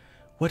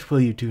 What will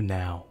you do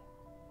now?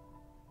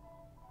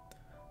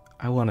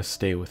 I want to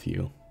stay with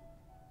you.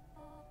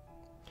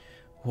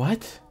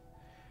 What?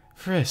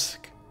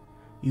 Frisk,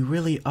 you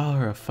really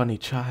are a funny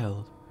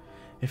child.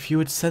 If you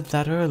had said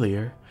that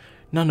earlier,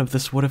 none of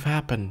this would have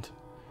happened.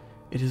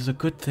 It is a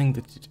good thing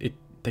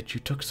that you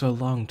took so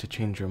long to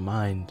change your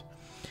mind.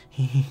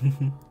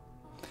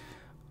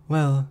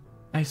 Well,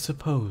 I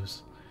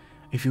suppose,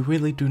 if you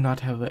really do not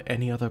have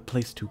any other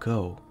place to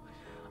go,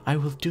 I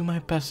will do my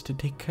best to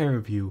take care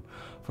of you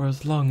for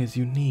as long as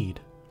you need.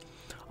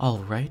 All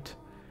right,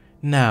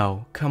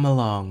 now come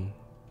along.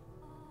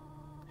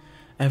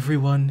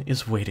 Everyone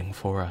is waiting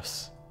for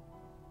us.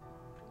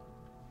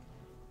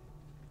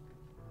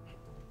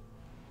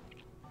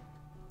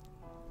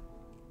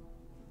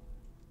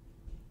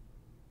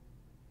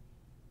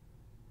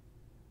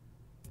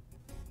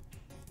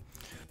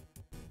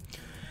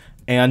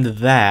 And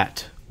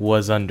that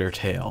was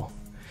Undertale.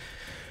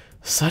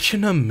 Such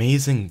an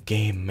amazing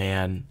game,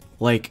 man.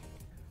 Like,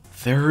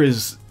 there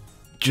is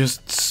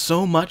just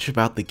so much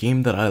about the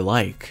game that I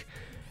like.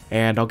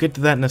 And I'll get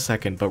to that in a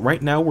second, but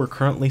right now we're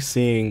currently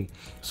seeing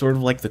sort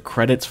of like the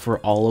credits for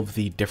all of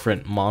the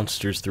different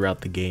monsters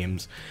throughout the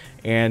games.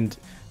 And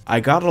I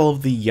got all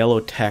of the yellow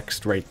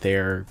text right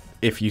there.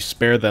 If you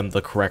spare them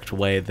the correct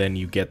way, then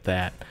you get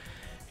that.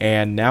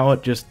 And now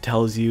it just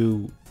tells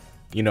you,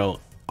 you know,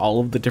 all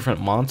of the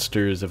different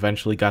monsters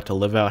eventually got to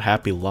live out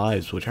happy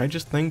lives, which I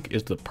just think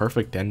is the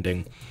perfect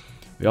ending.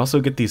 We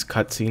also get these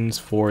cutscenes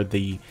for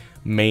the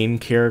main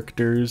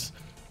characters.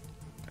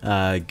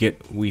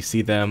 We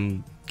see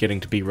them getting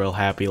to be real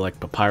happy, like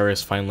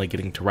Papyrus finally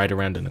getting to ride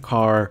around in a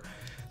car.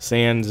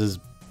 Sans is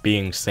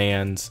being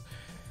Sans.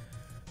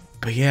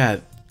 But yeah,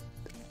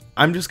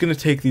 I'm just going to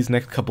take these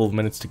next couple of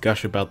minutes to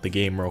gush about the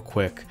game real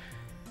quick.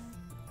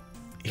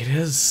 It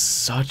is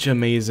such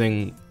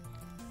amazing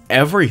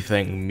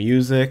everything.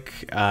 Music,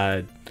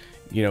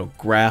 you know,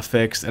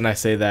 graphics, and I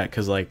say that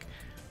because, like,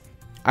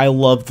 I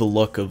love the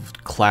look of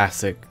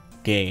classic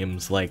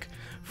games, like,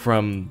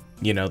 from,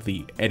 you know,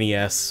 the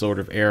NES sort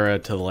of era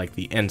to, like,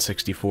 the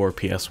N64,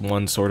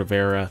 PS1 sort of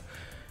era.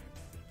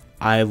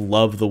 I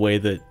love the way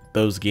that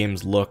those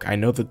games look. I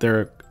know that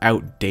they're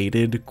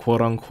outdated,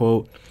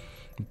 quote-unquote,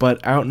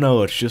 but I don't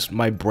know, it's just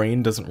my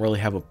brain doesn't really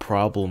have a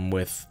problem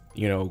with,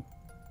 you know,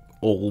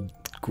 old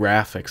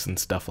graphics and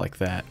stuff like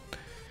that.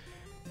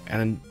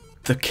 And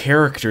the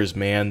characters,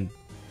 man,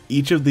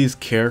 each of these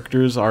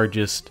characters are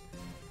just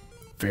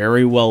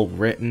very well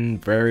written,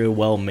 very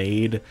well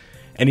made,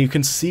 and you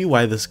can see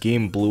why this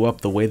game blew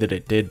up the way that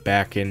it did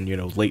back in, you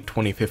know, late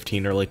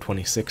 2015, early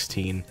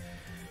 2016,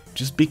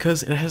 just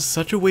because it has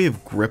such a way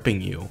of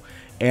gripping you.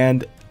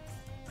 And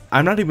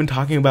I'm not even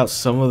talking about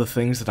some of the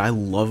things that I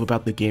love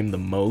about the game the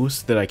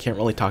most that I can't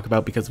really talk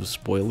about because of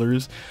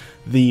spoilers.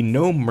 The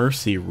No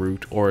Mercy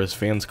route, or as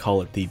fans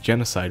call it, the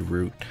Genocide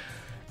route,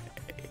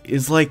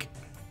 is like,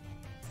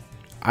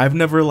 I've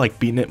never like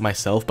beaten it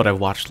myself, but I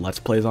watched Let's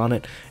Plays on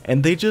it,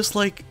 and they just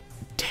like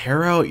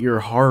tear out your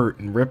heart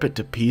and rip it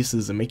to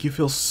pieces and make you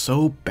feel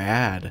so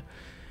bad.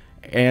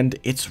 And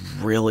it's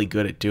really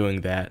good at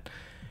doing that.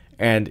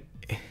 And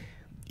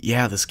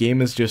yeah, this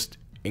game is just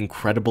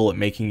incredible at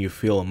making you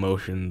feel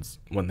emotions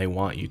when they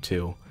want you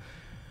to.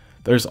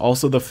 There's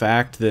also the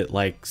fact that,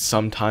 like,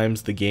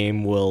 sometimes the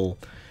game will,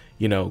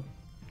 you know,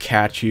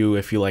 catch you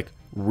if you, like,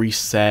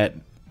 reset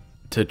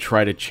to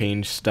try to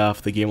change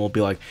stuff. The game will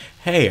be like,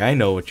 hey, I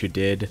know what you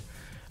did.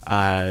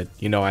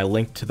 You know, I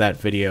linked to that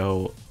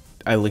video.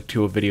 I linked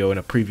to a video in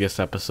a previous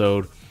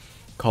episode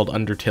called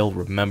Undertale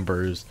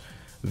Remembers.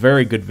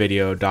 Very good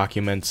video,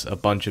 documents a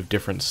bunch of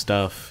different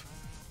stuff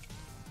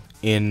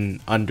in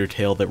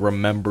Undertale that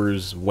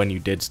remembers when you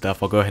did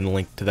stuff. I'll go ahead and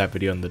link to that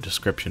video in the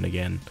description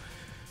again.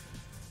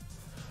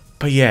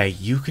 But yeah,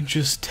 you can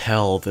just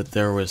tell that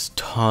there was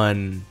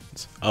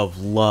tons of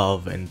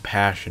love and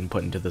passion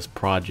put into this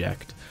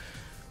project,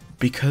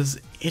 because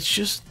it's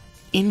just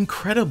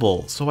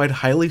incredible. So I'd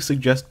highly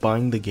suggest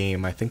buying the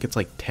game. I think it's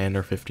like $10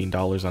 or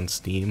 $15 on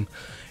Steam,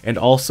 and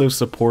also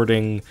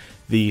supporting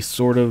the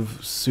sort of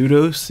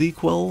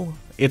pseudo-sequel.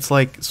 It's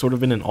like sort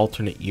of in an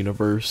alternate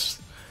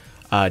universe,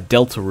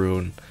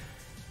 Deltarune,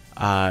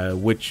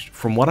 which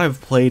from what I've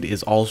played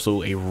is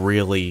also a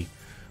really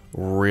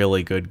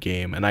good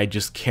game, and I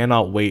just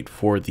cannot wait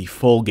for the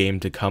full game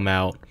to come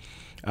out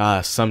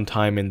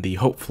sometime in the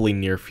hopefully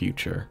near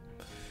future.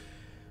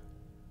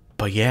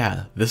 But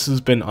yeah, this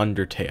has been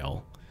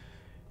Undertale,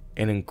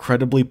 an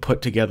incredibly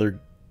put together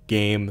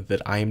game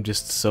that I am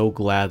just so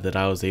glad that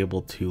I was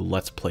able to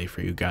let's play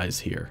for you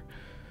guys here.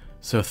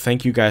 So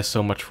thank you guys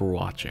so much for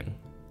watching,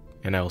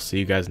 and I will see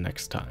you guys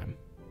next time.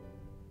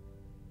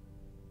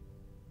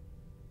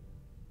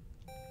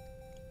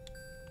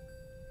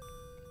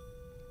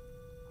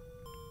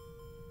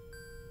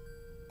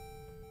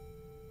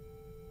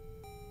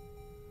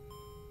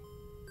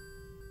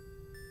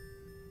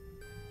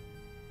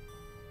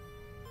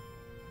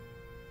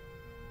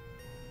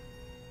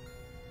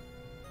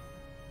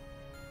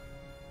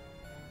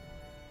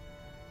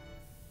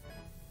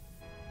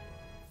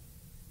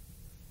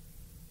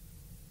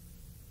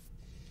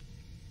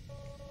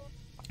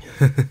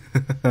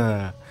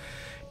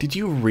 Did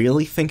you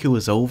really think it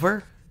was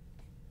over?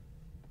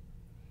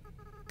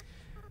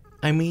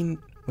 I mean,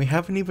 we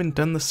haven't even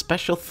done the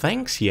special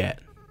thanks yet.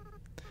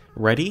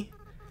 Ready?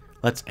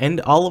 Let's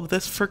end all of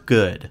this for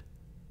good.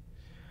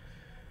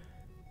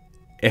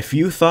 If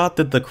you thought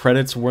that the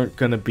credits weren't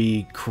going to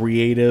be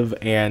creative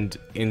and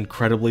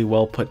incredibly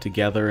well put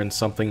together and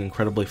something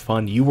incredibly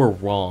fun, you were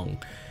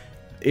wrong.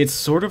 It's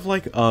sort of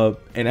like an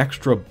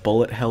extra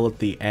bullet hell at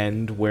the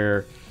end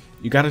where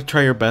you gotta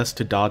try your best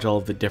to dodge all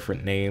of the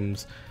different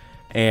names,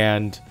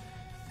 and,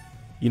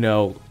 you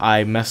know,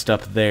 I messed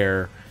up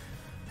there,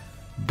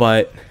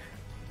 but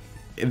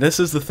this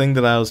is the thing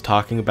that I was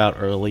talking about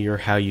earlier,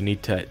 how you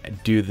need to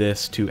do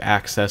this to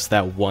access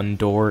that one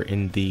door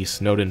in the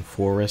Snowdin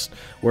Forest,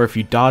 where if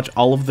you dodge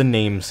all of the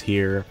names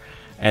here,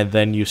 and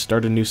then you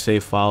start a new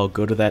save file,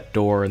 go to that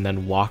door, and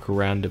then walk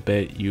around a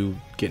bit,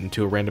 you get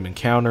into a random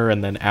encounter,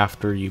 and then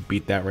after you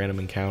beat that random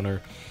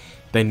encounter,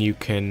 then you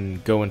can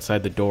go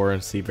inside the door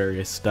and see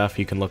various stuff.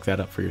 You can look that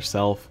up for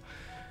yourself.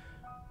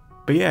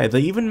 But yeah,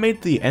 they even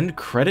made the end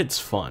credits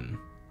fun.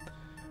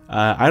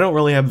 I don't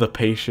really have the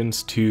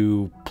patience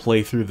to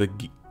play through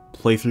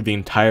play through the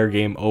entire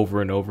game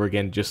over and over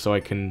again just so I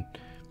can,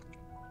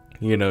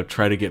 you know,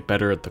 try to get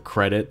better at the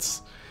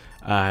credits.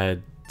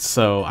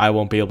 So I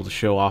won't be able to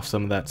show off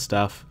some of that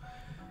stuff.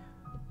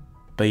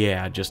 But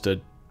yeah, just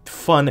a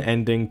fun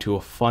ending to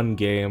a fun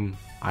game.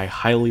 I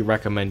highly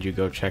recommend you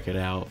go check it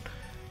out.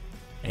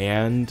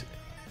 And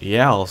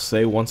yeah, I'll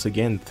say once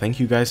again, thank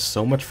you guys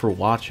so much for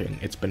watching.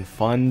 It's been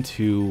fun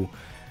to,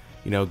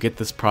 you know, get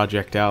this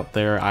project out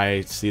there.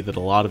 I see that a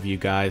lot of you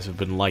guys have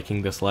been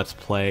liking this Let's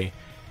Play,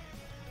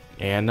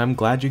 and I'm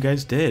glad you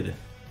guys did.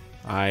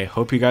 I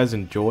hope you guys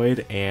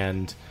enjoyed,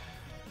 and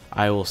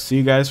I will see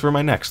you guys for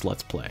my next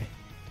Let's Play.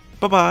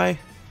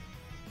 Bye-bye!